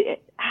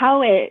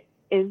 how it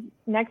is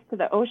next to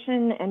the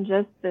ocean and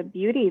just the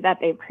beauty that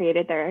they've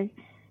created there.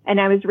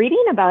 And I was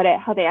reading about it,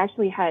 how they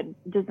actually had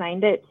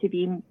designed it to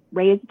be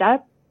raised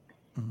up.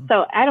 Mm-hmm.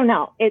 So I don't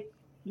know. It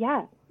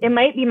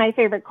might be my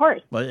favorite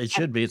course. Well, it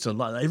should be. It's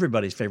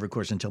everybody's favorite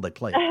course until they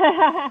play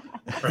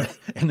it.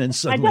 And then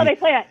suddenly, until they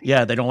play it.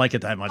 Yeah, they don't like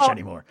it that much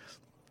anymore.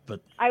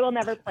 But I will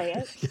never play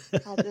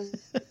it. I'll just...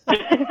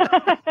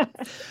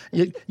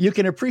 you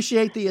can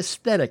appreciate the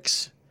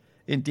aesthetics,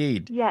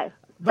 indeed. Yes,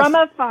 from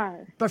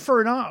afar. But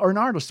for an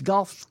artist,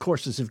 golf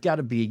courses have got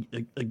to be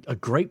a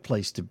great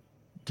place to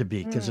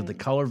be because of the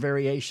color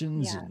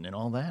variations and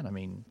all that. I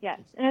mean, yes,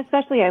 and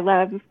especially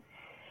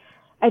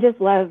I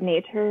just love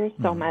nature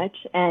so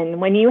much.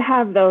 And when you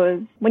have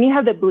the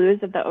blues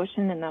of the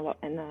ocean and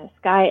the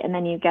sky, and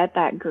then you get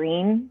that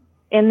green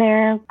in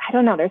there, I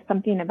don't know. There's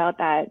something about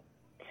that.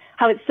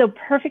 How it's so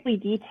perfectly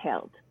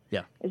detailed.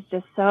 Yeah. It's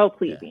just so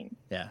pleasing.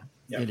 Yeah,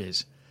 it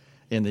is.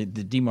 And the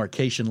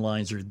demarcation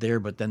lines are there,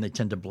 but then they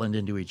tend to blend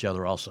into each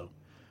other also,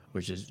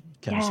 which is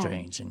kind of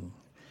strange. And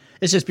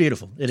it's just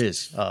beautiful. It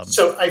is.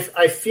 So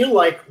I feel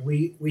like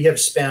we have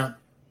spent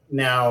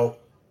now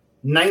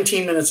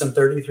 19 minutes and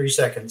 33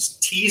 seconds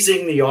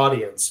teasing the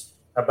audience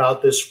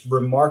about this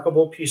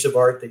remarkable piece of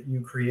art that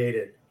you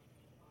created,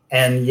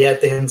 and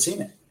yet they haven't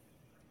seen it.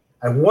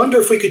 I wonder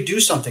if we could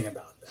do something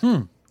about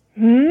that.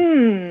 Let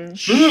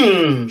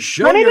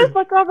me just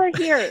look over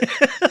here.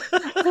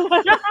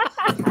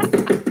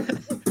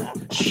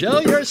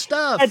 Show your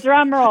stuff. A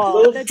drum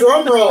roll. Little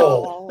drum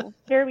roll.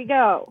 Here we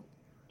go.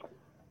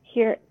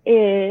 Here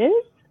is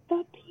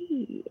the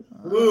piece.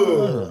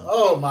 Ooh.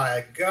 Oh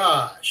my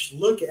gosh.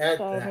 Look at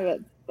that.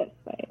 This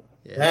way.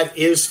 That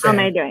is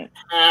fantastic.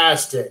 How am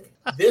I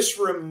doing? This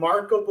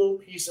remarkable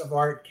piece of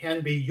art can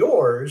be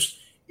yours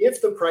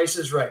if the price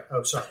is right.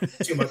 Oh, sorry.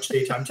 Too much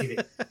daytime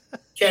TV.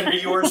 can be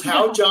yours.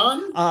 How,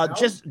 John?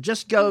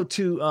 Just go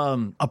to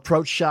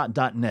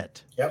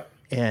approachshot.net. Yep.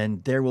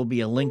 And there will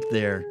be a link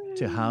there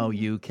to how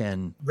you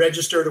can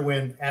register to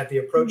win at the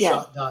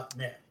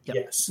approachshot.net. Yep.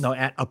 Yes. No,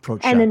 at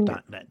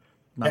approachshot.net.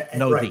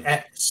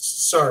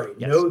 Sorry,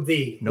 yes. No,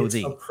 it's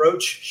the.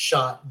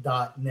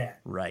 approachshot.net.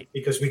 Right.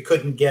 Because we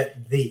couldn't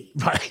get the.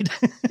 Right.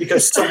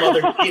 Because some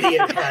other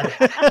idiot had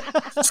it.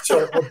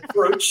 So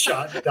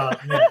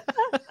approachshot.net.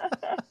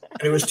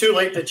 And it was too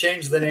late to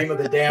change the name of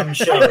the damn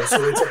show.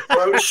 So it's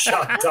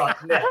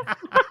approachshot.net.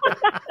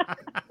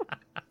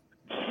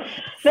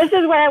 This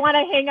is where I want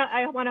to hang up.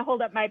 I want to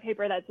hold up my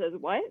paper that says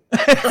what?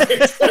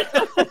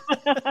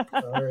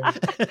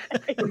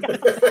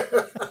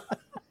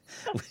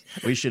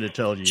 We should have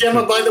told you.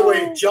 Jema, by the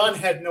way, John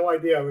had no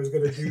idea I was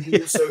going to do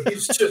these, so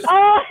he's just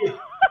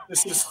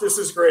this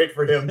is great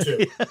for him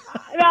too.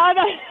 No.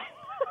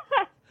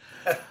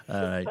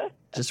 All right,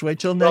 just wait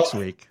till next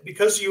week.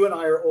 Because you and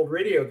I are old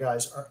radio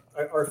guys,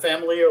 our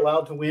family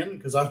allowed to win?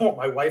 Because I want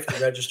my wife to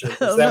register.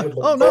 Because that would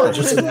look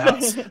gorgeous in the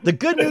house. The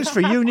good news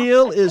for you,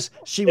 Neil, is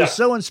she was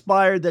so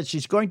inspired that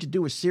she's going to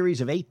do a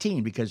series of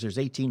 18 because there's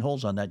 18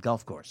 holes on that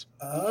golf course.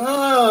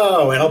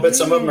 Oh, and I'll bet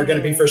some of them are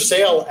going to be for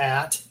sale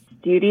at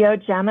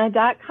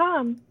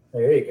StudioJema.com.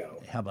 There you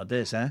go. How about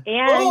this, huh?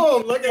 And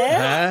look at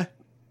that.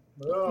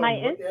 My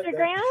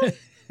Instagram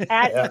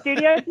at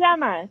Studio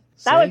Jema.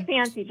 That was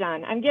fancy,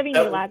 John. I'm giving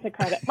you lots of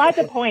credit. Lots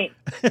of points.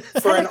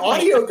 For an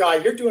audio guy,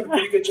 you're doing a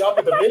pretty good job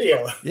with the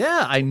video.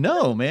 Yeah, I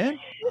know, man.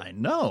 I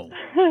know.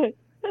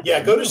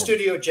 Yeah, go to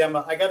Studio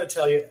Jema. I got to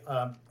tell you,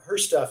 her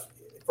stuff,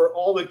 for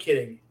all the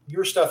kidding,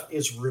 your stuff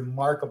is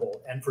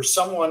remarkable. And for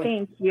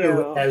someone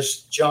who,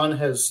 as John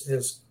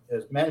has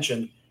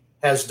mentioned,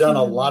 has done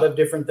a lot of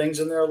different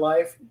things in their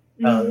life,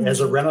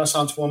 as a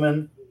Renaissance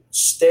woman,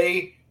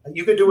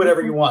 you can do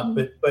whatever you want,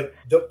 but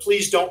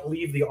please don't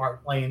leave the art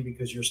lane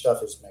because your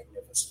stuff is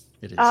magnificent.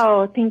 It is.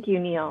 Oh, thank you,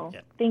 Neil.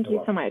 Yeah. Thank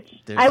you so much.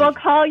 I will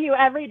call you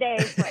every day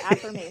for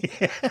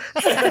affirmation.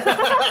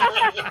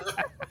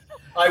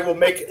 I will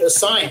make a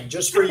sign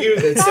just for you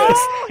that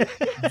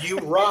says, "You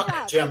rock,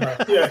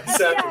 Jema." Yeah,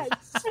 exactly.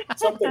 Yes.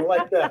 Something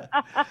like that.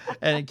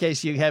 And in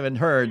case you haven't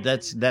heard,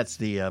 that's the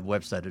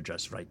website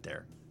address right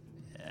there.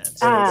 And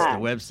so it's the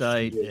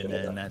website, and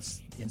then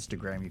that's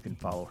Instagram. You can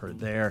follow her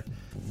there.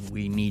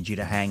 We need you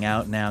to hang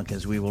out now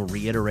because we will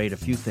reiterate a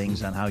few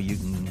things on how you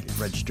can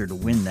register to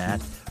win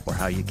that, or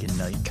how you can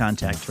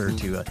contact her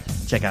to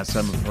check out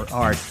some of her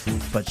art.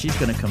 But she's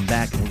going to come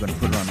back, and we're going to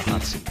put her on the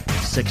hot seat.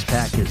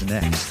 Six-pack is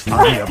next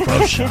on the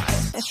Approach Shot.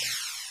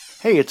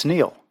 Hey, it's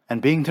Neil.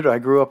 And being that I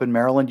grew up in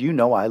Maryland, you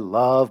know I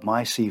love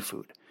my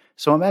seafood.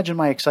 So imagine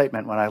my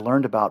excitement when I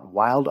learned about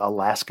Wild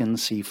Alaskan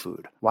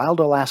Seafood. Wild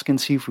Alaskan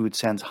Seafood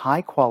sends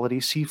high-quality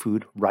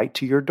seafood right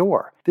to your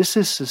door. This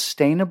is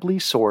sustainably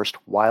sourced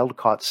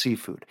wild-caught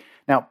seafood.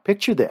 Now,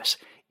 picture this.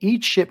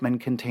 Each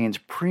shipment contains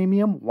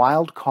premium,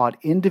 wild-caught,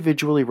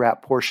 individually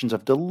wrapped portions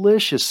of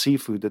delicious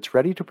seafood that's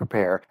ready to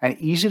prepare and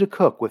easy to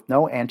cook with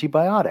no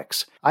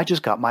antibiotics. I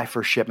just got my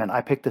first shipment. I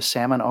picked the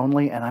salmon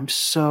only, and I'm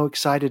so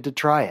excited to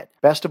try it.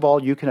 Best of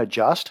all, you can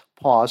adjust,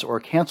 pause, or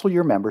cancel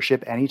your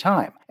membership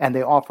anytime. And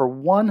they offer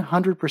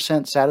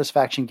 100%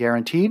 satisfaction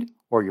guaranteed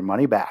or your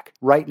money back.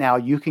 Right now,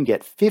 you can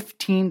get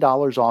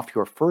 $15 off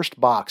your first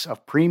box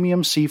of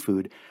premium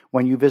seafood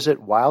when you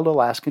visit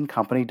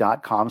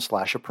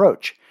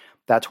wildalaskancompany.com/approach.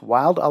 That's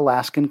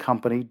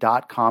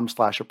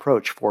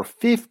wildalaskancompany.com/approach for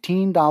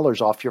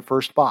 $15 off your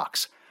first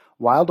box.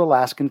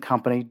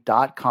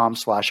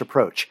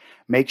 wildalaskancompany.com/approach.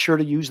 Make sure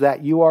to use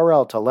that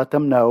URL to let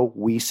them know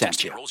we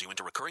sent you. Rolls you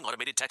into recurring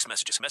automated text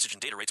messages. Message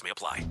and data rates may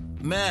apply.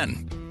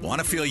 Men,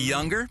 want to feel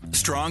younger,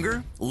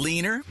 stronger,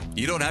 leaner?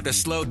 You don't have to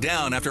slow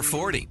down after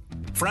 40.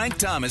 Frank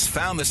Thomas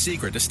found the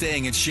secret to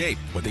staying in shape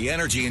with the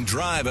energy and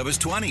drive of his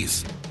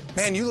 20s.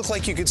 Man, you look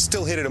like you could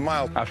still hit it a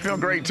mile. I feel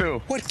great, too.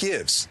 What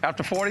gives?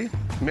 After 40,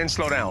 men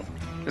slow down.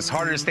 It's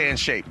harder to stay in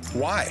shape.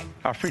 Why?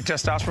 Our free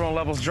testosterone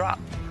levels drop.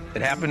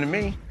 It happened to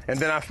me, and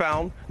then I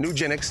found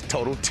Nugenix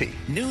Total T.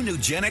 New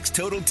Nugenix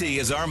Total T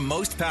is our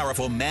most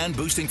powerful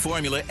man-boosting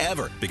formula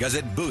ever because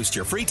it boosts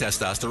your free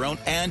testosterone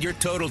and your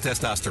total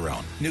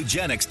testosterone.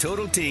 Nugenix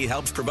Total T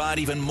helps provide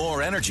even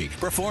more energy,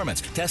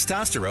 performance,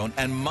 testosterone,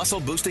 and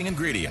muscle-boosting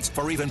ingredients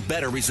for even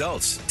better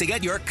results. To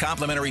get your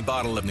complimentary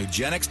bottle of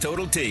Nugenix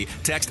Total T,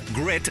 text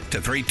GRIT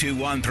to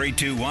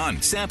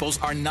 321321.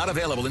 Samples are not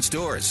available in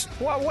stores.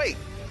 Well, wait.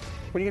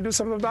 Well, you can do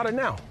something about it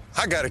now.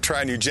 I got to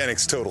try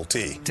Nugenix Total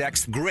T.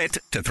 Text GRIT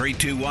to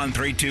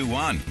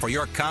 321321 for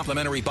your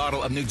complimentary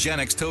bottle of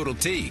Nugenix Total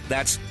T.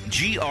 That's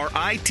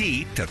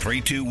GRIT to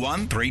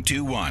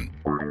 321321.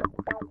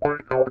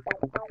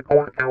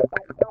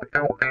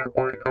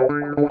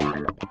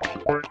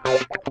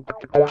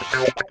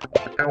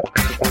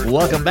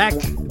 Welcome back.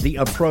 The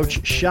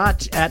Approach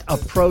Shot at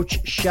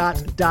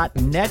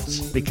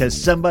approachshot.net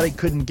because somebody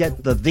couldn't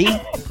get the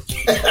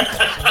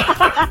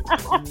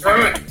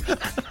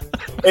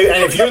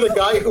And if you're the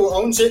guy who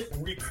owns it,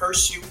 we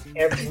curse you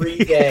every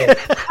day.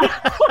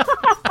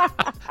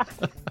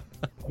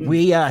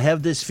 We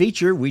have this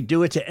feature. We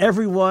do it to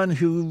everyone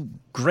who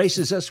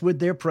graces us with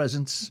their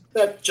presence.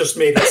 That just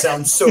made it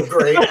sound so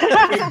great. We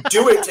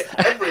do it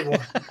to everyone.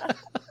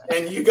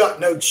 And you got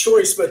no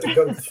choice but to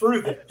go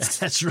through this.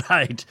 That's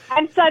right.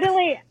 I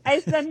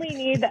suddenly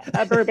need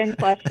a bourbon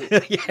slushie.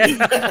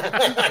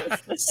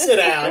 Sit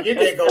down. You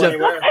can't go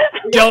anywhere.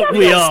 Don't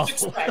we all?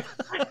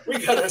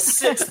 We got a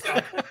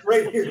 6-pack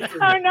right here.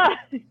 Oh, no.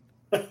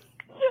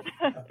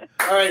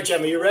 All right,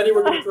 Jema, you ready?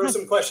 We're going to throw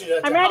some questions at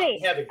you. I'm ready.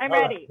 Heavy. I'm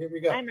All ready. Right, here we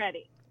go. I'm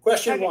ready.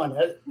 Question 1.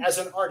 As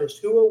an artist,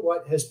 who or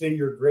what has been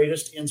your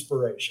greatest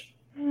inspiration?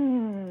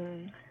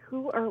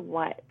 Who or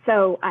what?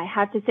 So I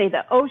have to say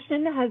the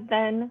ocean has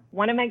been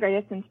one of my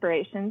greatest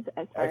inspirations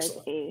as far as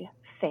a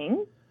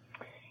thing.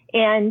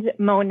 And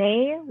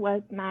Monet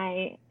was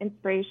my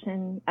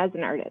inspiration as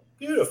an artist.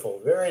 Beautiful.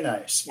 Very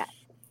nice. Yes.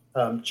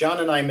 John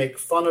and I make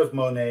fun of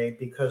Monet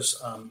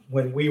because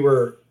when we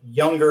were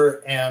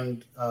younger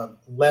and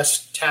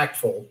less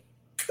tactful,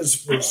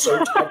 because we're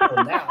so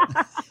tactful now.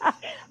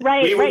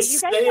 Right. You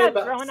guys have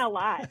grown a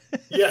lot.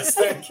 Yes,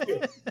 thank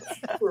you.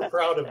 We're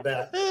proud of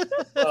that.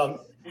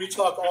 We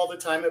talk all the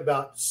time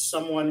about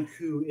someone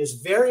who is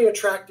very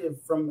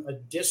attractive from a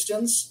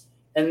distance,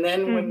 and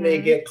then when they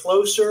get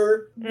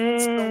closer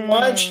so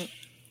much,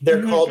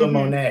 they're called a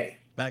Monet.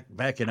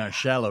 Back in our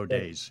shallow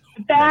days.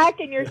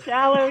 Back in your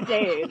shallow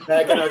days.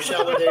 Back in our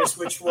shallow days,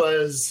 which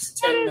was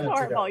 10 minutes ago.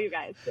 Horrible, you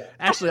guys. Yeah.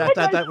 Actually, I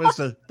thought that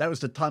was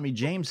the Tommy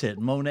James hit,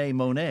 Monet,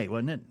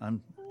 wasn't it?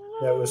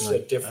 That was a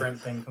different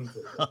thing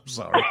completely. I'm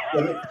sorry.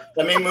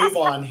 Let me move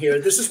on here.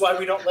 This is why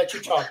we don't let you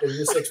talk in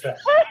your 6-pack.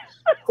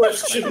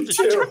 Question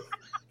 2.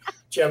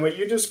 Jema,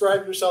 you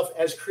describe yourself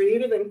as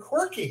creative and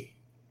quirky.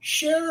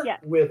 Share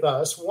with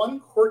us one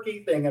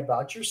quirky thing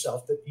about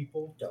yourself that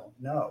people don't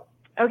know.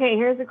 Okay,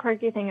 here's a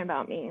quirky thing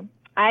about me.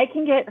 I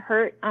can get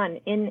hurt on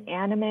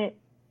inanimate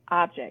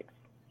objects.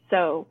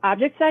 So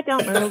objects that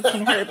don't move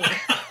can hurt me.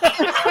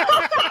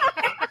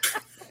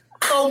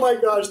 Oh my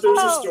gosh, there's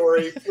a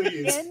story,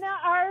 please. In the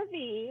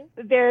RV,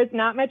 there's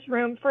not much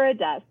room for a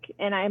desk,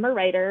 and I'm a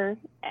writer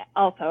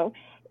also.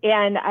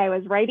 And I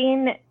was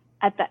writing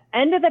at the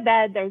end of the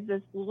bed. There's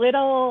this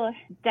little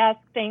desk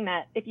thing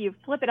that if you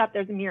flip it up,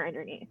 there's a mirror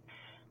underneath.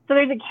 So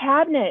there's a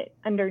cabinet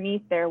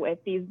underneath there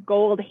with these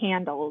gold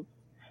handles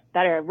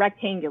that are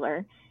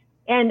rectangular.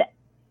 And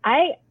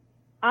I,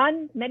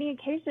 on many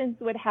occasions,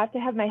 would have to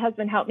have my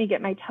husband help me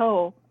get my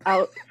toe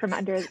out from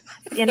under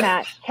in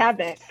that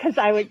cabinet because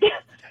I would get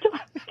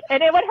stuck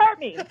and it would hurt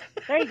me.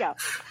 There you go.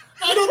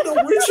 I don't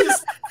know which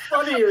is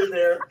funnier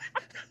there,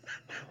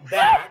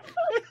 that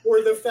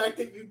or the fact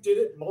that you did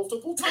it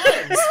multiple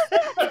times.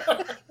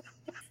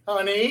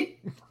 Honey,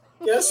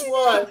 guess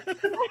what?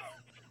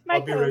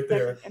 I'll be right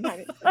there.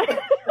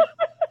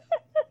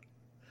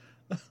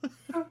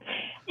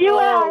 You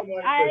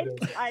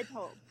asked, I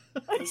told.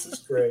 This is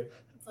great.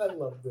 I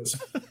love this.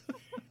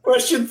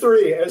 Question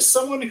 3. As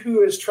someone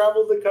who has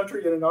traveled the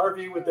country in an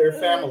RV with their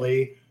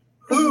family,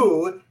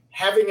 who,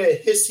 having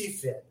a hissy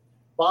fit,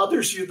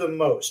 bothers you the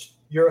most?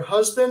 Your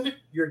husband,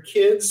 your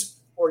kids,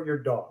 or your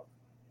dog?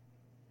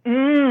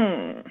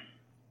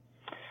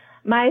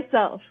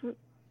 Myself.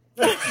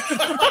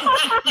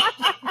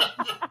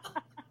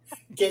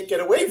 Can't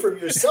get away from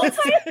yourself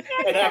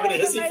and having a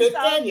hissy fit,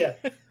 can you?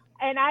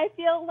 And I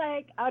feel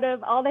like out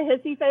of all the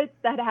hissy fits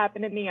that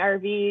happened in the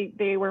RV,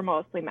 they were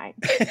mostly mine.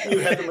 You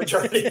had the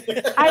majority.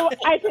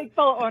 I take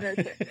full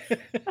ownership.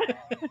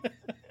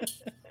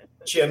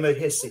 Jema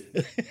Hissy.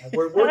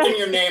 We're working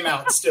your name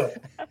out still.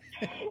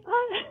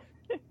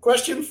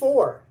 Question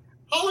 4.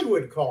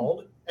 Hollywood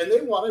called, and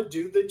they want to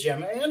do the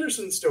Jema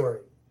Anderson story.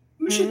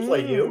 Who should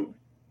play you?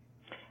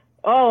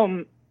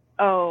 Oh,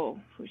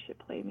 who should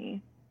play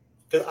me?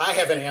 Because I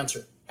have an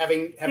answer.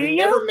 Having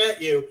never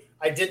met you,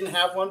 I didn't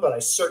have one, but I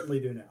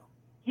certainly do now.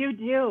 You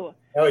do?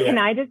 Oh, yeah. Can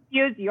I just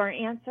use your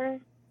answer?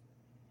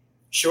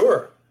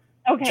 Sure.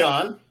 Okay.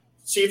 John,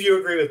 see if you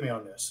agree with me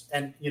on this.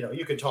 And,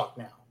 you can talk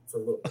now for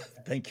a little bit.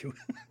 Thank you.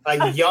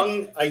 A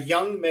young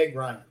Meg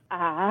Ryan.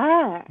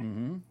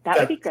 That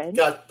would be good.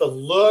 Got the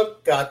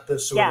look, got the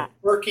sort of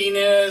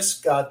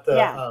quirkiness, got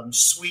the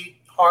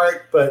sweet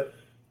heart, but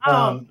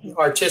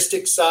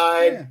artistic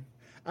side.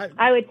 Yeah.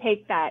 I would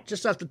take that.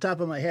 Just off the top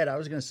of my head, I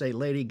was going to say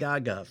Lady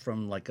Gaga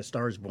from like A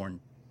Star Is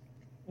Born.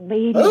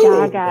 Lady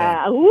Gaga.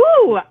 Yeah.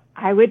 Ooh,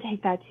 I would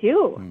take that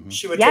too. Mm-hmm.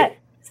 She would take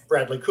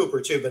Bradley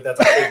Cooper too, but that's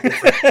a big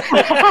difference.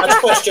 That's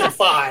question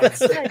 5.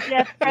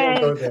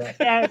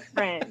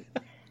 Different.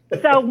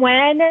 So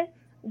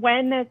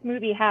when this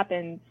movie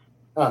happens,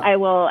 I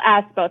will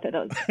ask both of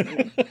those.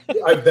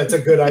 That's a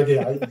good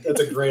idea.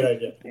 That's a great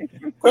idea.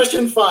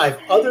 Question 5.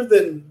 Other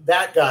than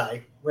that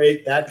guy,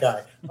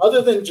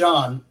 other than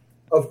John,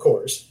 of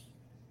course,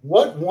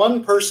 what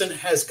one person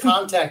has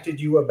contacted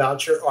you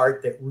about your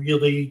art that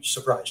really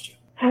surprised you?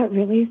 That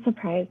really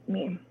surprised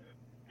me.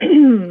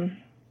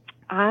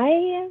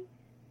 I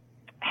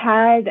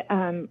had,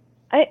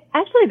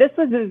 actually, this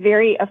was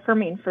very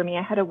affirming for me.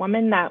 I had a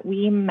woman that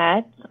we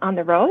met on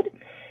the road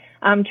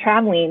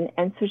traveling,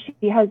 and so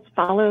she has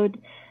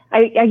followed.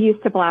 I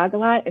used to blog a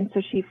lot, and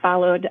so she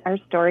followed our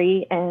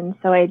story, and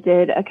so I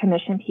did a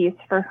commission piece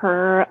for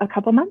her a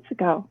couple months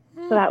ago.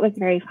 So that was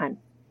very fun.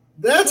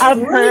 That's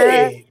Of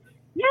great.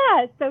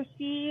 Yeah, so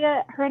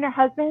her and her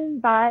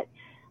husband bought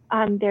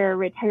their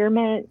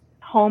retirement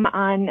home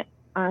on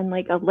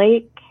like a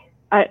lake,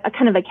 a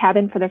kind of a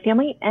cabin for their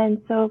family,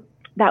 and so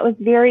that was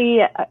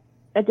very.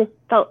 It just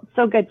felt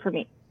so good for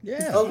me.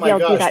 Yeah. Oh my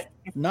gosh.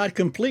 Not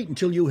complete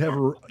until you have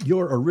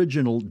your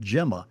original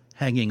Jema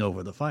hanging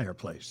over the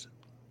fireplace.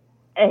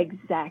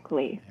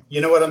 Exactly.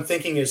 You know what I'm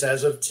thinking is,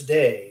 as of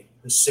today,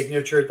 the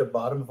signature at the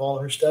bottom of all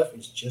her stuff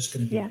is just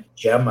going to be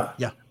Jema.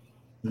 Yeah.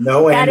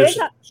 No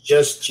Anderson,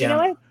 just Jema. You know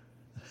what?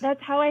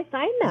 That's how I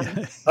signed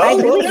them. Oh, I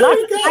really well,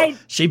 there you go.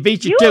 She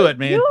beat you to it,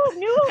 man. You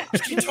knew.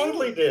 She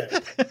totally did.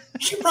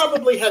 She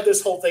probably had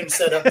this whole thing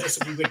set up just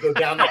so we would go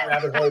down that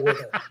rabbit hole with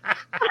her.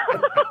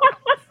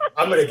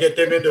 I'm going to get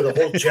them into the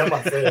whole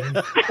Jema thing.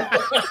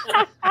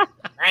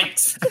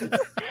 Thanks.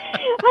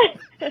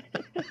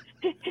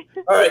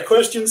 All right,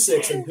 question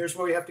 6, and here's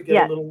where we have to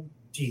get a little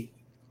deep.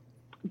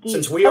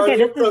 Since we are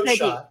the approach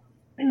shot,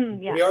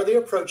 we are the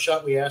approach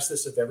shot. We ask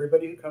this of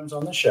everybody who comes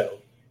on the show.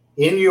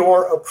 In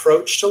your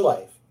approach to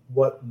life,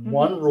 what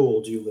one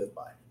rule do you live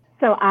by?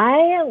 So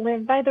I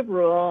live by the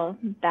rule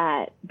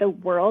that the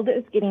world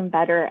is getting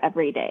better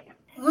every day.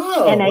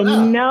 Oh, and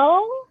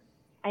wow.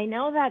 I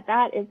know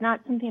that is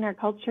not something our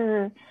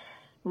culture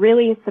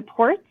really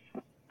supports.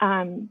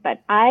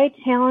 But I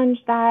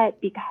challenge that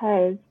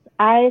because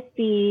I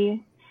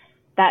see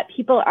that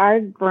people are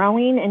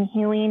growing and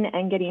healing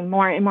and getting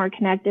more and more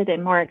connected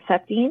and more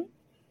accepting.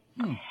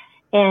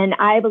 And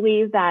I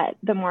believe that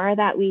the more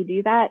that we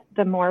do that,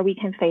 the more we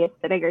can face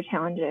the bigger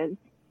challenges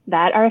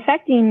that are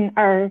affecting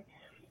our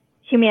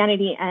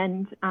humanity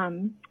and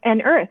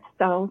Earth.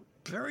 So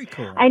very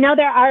cool. I know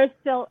there are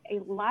still a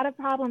lot of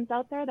problems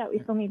out there that we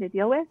still need to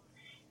deal with.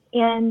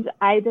 And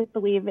I just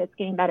believe it's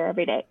getting better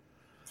every day.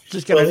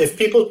 Well, if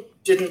people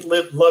didn't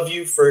love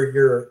you for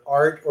your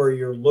art or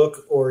your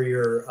look or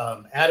your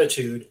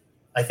attitude,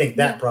 I think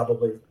that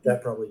probably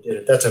did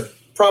it. That's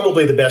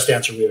probably the best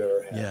answer we've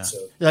ever had. Yeah. So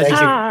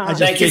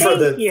Thank you for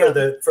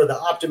the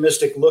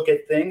optimistic look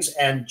at things.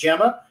 And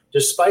Jema,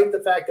 despite the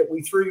fact that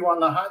we threw you on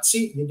the hot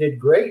seat, you did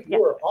great. You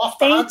were off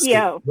the hot seat.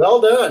 Well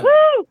done.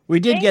 Woo!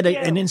 We did get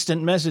an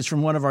instant message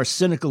from one of our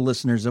cynical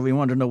listeners that we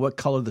wanted to know what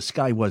color the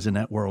sky was in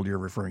that world you're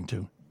referring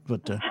to.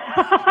 But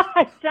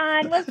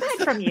John, was that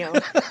from you?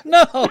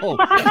 No.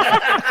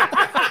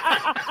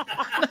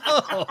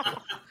 No.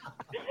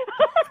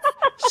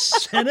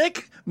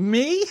 Cynic?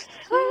 Me?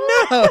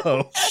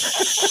 No.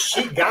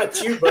 She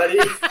got you, buddy.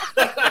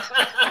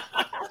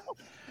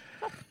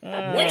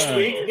 Next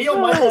week, Neil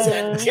Michaels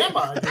and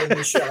Jema doing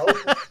the show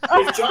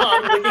with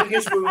John licking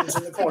his wounds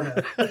in the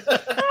corner.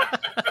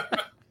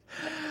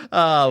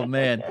 Oh,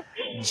 man.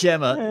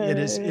 Jema, it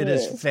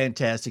is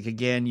fantastic.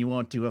 Again, you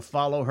want to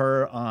follow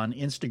her on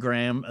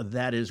Instagram.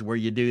 That is where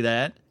you do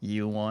that.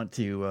 You want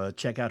to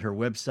check out her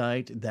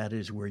website. That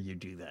is where you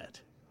do that.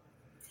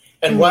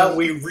 And while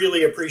we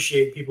really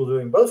appreciate people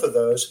doing both of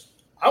those,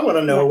 I want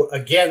to know,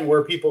 again,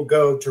 where people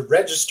go to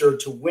register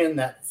to win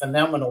that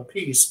phenomenal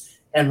piece.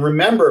 And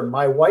remember,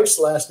 my wife's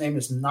last name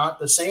is not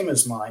the same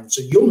as mine,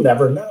 so you'll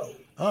never know.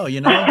 Oh,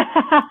 you know?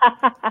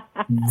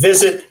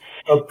 Visit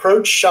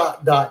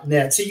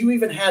approachshot.net. So you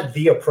even had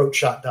the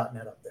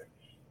approachshot.net up there.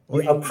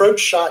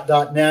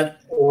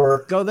 Approachshot.net,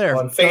 or go there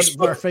on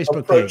Facebook, our Facebook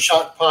Approach page.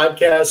 Shot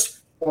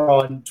Podcast, or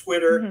on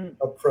Twitter,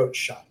 Approach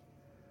Shot.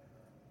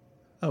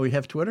 Oh, we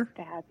have Twitter?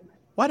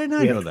 Why didn't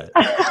I know that?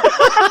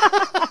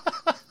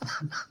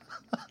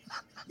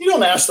 You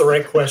don't ask the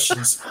right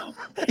questions.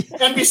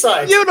 And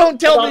besides, you don't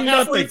tell me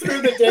halfway nothing.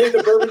 Through the day,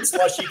 the bourbon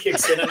slushy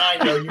kicks in, and I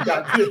know you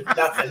got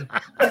nothing.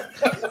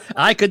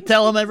 I could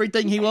tell him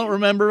everything. He won't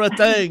remember a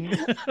thing.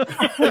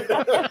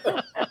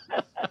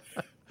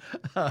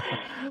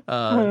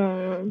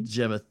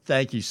 Jema,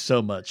 thank you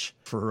so much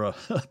for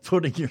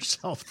putting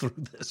yourself through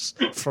this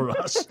for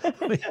us.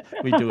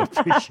 We do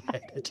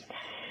appreciate it.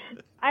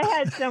 I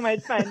had so much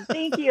fun.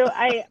 Thank you.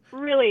 I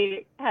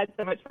really had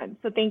so much fun.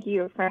 So thank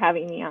you for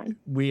having me on.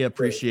 We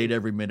appreciate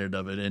every minute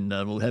of it, and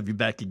we'll have you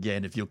back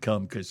again if you'll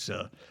come, because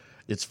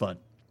it's fun.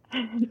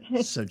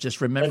 So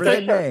just remember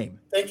that name.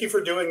 Thank you for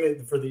doing the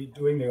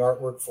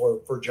artwork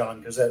for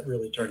John, because that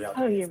really turned out.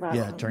 You're welcome.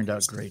 Yeah, it turned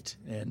out great.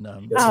 And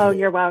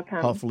you're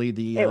welcome. Hopefully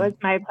it was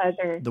my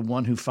pleasure. The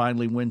one who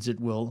finally wins it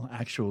will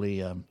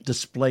actually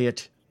display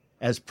it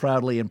as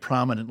proudly and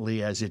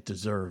prominently as it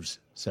deserves.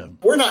 So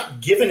we're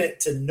not giving it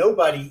to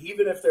nobody,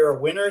 even if they're a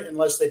winner,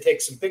 unless they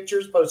take some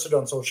pictures, post it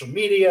on social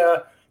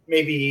media,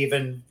 maybe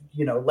even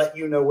let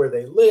you know where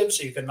they live,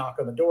 so you can knock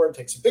on the door and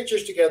take some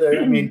pictures together.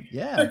 I mean,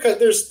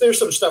 there's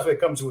some stuff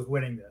that comes with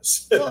winning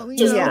this. Well,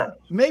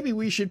 maybe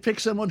we should pick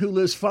someone who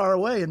lives far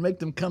away and make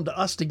them come to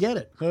us to get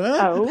it.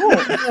 Huh?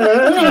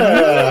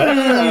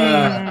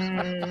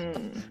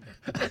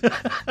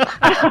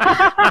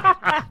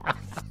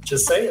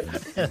 Just saying.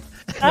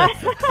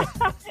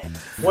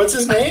 What's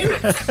his name?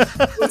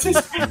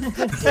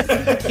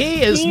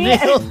 He is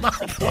Neil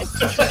Michaels.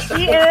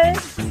 He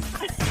is.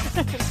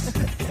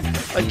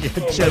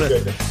 Jenna,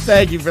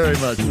 thank you very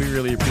much. We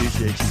really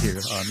appreciate you here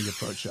on The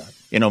Approach Shot.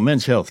 You know,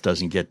 men's health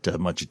doesn't get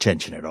much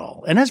attention at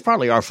all. And that's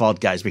partly our fault,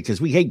 guys,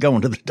 because we hate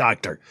going to the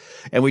doctor.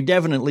 And we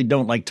definitely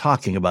don't like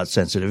talking about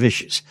sensitive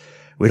issues.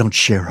 We don't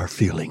share our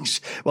feelings.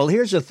 Well,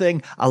 here's the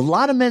thing. A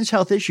lot of men's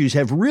health issues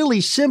have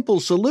really simple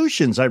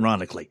solutions,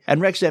 ironically.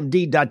 And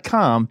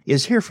RexMD.com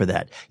is here for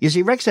that. You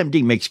see,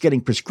 RexMD makes getting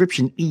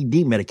prescription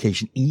ED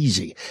medication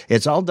easy.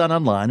 It's all done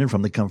online and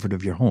from the comfort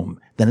of your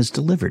home. Then it's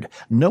delivered.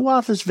 No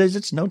office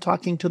visits, no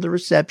talking to the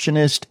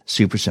receptionist.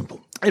 Super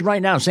simple. And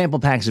right now, sample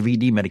packs of ED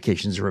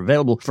medications are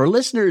available for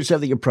listeners of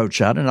The Approach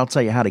Shot, and I'll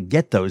tell you how to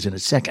get those in a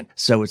second.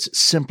 So it's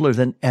simpler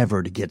than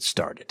ever to get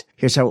started.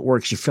 Here's how it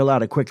works. You fill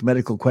out a quick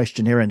medical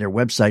questionnaire on their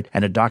website,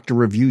 and a doctor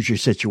reviews your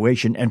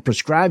situation and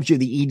prescribes you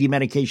the ED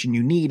medication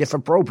you need if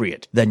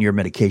appropriate. Then your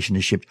medication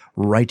is shipped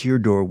right to your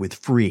door with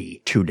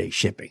free 2-day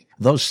shipping.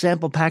 Those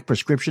sample pack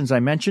prescriptions I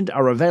mentioned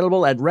are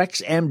available at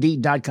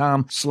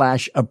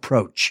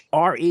RexMD.com/approach.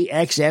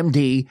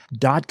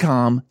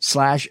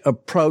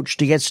 RexMD.com/approach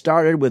to get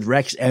started with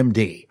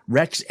RexMD.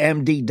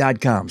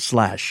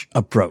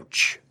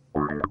 RexMD.com/approach.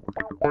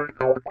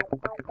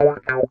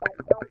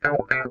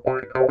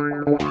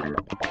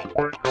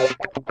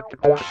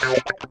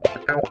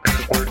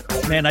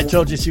 Man, I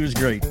told you she was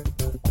great.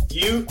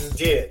 You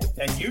did.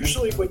 And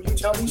usually when you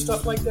tell me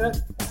stuff like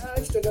that,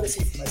 I still got to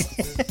see for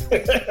myself.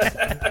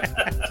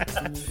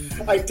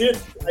 I did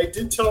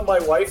tell my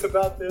wife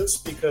about this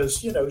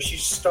because, you know, she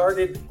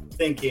started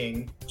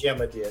thinking,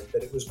 Jema did,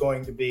 that it was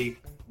going to be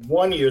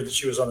 1 year that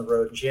she was on the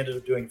road, and she ended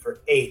up doing it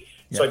for 8.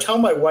 Yeah. So I tell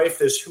my wife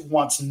this, who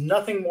wants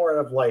nothing more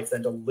out of life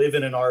than to live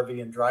in an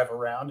RV and drive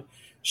around.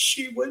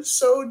 She was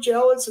so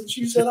jealous, and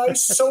she said, I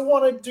so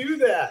want to do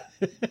that.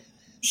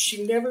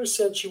 She never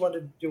said she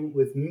wanted to do it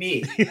with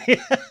me,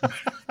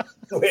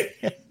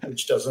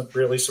 which doesn't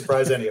really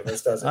surprise any of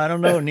us, does it? I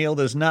don't know, Neil.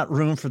 There's not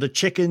room for the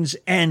chickens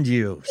and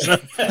you. So.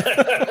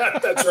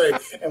 That's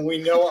right. And we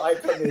know I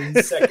come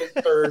in second,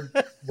 third,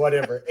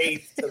 whatever,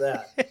 eighth to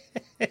that.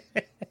 The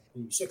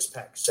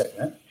six-pack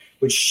segment,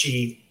 which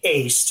she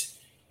aced,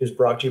 is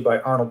brought to you by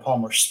Arnold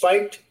Palmer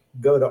Spiked.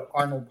 Go to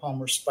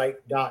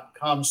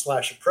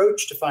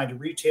arnoldpalmerspiked.com/approach to find a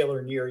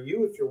retailer near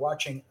you. If you're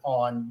watching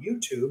on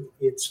YouTube,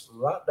 it's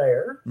right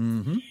there.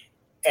 Mm-hmm.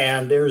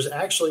 And there's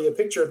actually a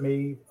picture of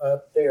me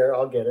up there.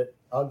 I'll get it.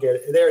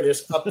 There it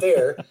is, up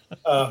there,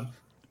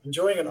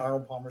 enjoying an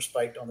Arnold Palmer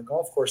Spiked on the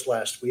golf course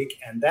last week.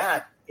 And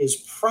that is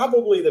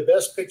probably the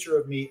best picture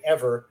of me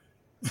ever.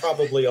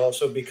 Probably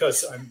also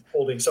because I'm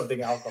holding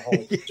something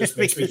alcoholic. It just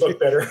makes me look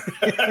better.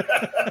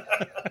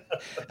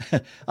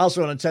 I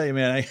also want to tell you,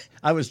 man,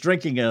 I was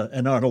drinking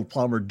an Arnold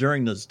Palmer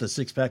during the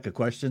 6-pack of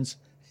questions,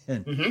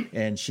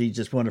 and she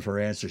just, one of her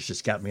answers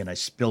just got me, and I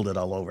spilled it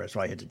all over, so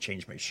I had to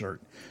change my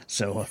shirt.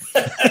 So,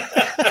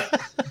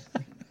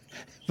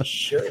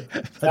 sure,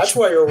 that's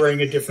why you're wearing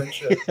a different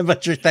shirt.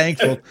 But you're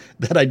thankful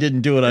that I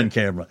didn't do it on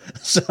camera.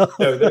 So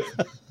no,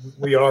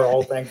 we are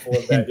all thankful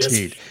of that.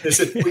 Indeed.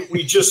 Yes,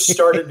 we just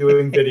started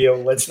doing video.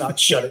 Let's not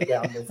shut it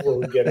down before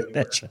we get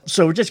anywhere.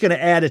 So we're just going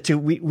to add it to.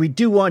 We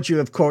do want you,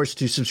 of course,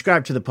 to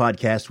subscribe to the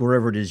podcast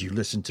wherever it is you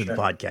listen to the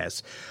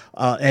podcast.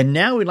 And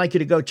now we'd like you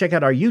to go check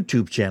out our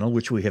YouTube channel,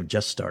 which we have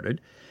just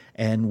started.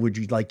 And would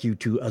you like you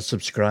to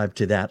subscribe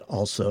to that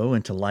also,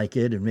 and to like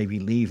it, and maybe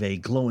leave a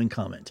glowing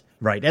comment.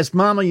 Right. As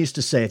Mama used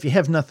to say, if you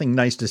have nothing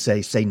nice to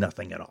say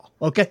nothing at all.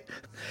 Okay.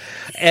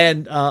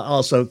 And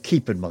also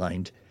keep in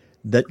mind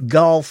that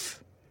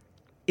golf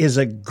is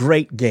a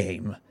great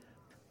game,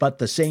 but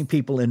the same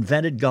people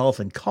invented golf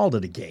and called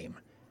it a game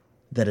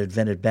that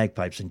invented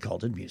bagpipes and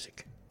called it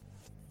music.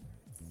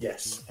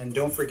 Yes. And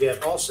don't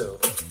forget also,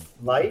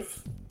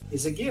 life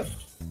is a gift.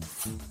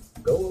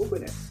 Go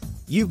open it.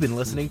 You've been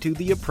listening to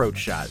The Approach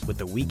Shot with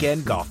the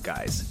Weekend Golf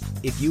Guys.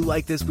 If you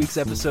like this week's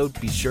episode,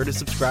 be sure to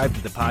subscribe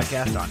to the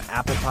podcast on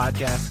Apple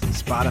Podcasts,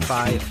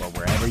 Spotify, or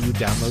wherever you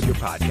download your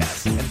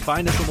podcasts. And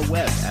find us on the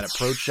web at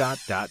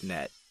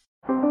approachshot.net.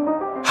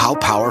 How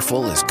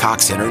powerful is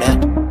Cox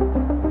Internet?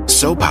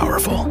 So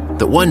powerful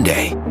that one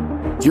day,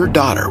 your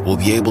daughter will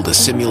be able to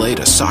simulate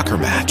a soccer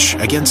match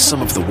against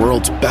some of the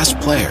world's best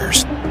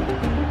players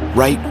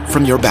right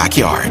from your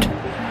backyard.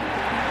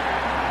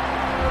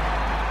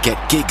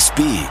 Get gig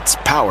speeds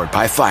powered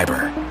by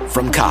fiber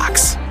from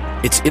Cox.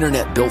 It's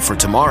internet built for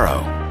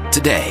tomorrow,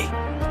 today.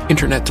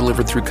 Internet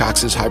delivered through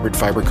Cox's hybrid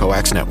fiber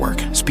coax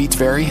network. Speeds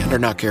vary and are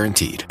not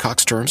guaranteed.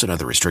 Cox terms and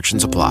other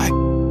restrictions apply.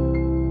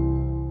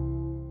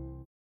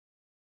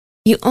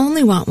 You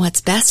only want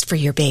what's best for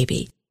your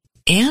baby.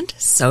 And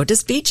so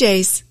does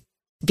BJ's.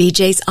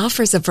 BJ's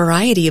offers a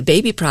variety of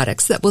baby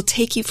products that will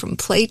take you from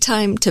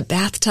playtime to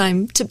bath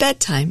time to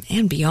bedtime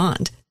and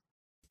beyond.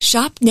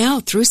 Shop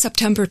now through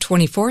September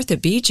 24th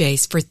at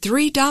BJ's for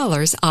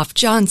 $3 off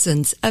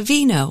Johnson's,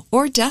 Aveeno,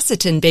 or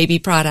Desitin baby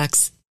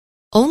products.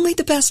 Only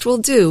the best will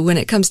do when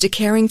it comes to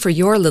caring for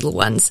your little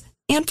ones,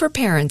 and for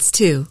parents,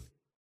 too.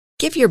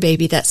 Give your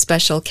baby that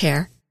special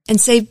care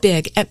and save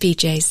big at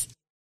BJ's.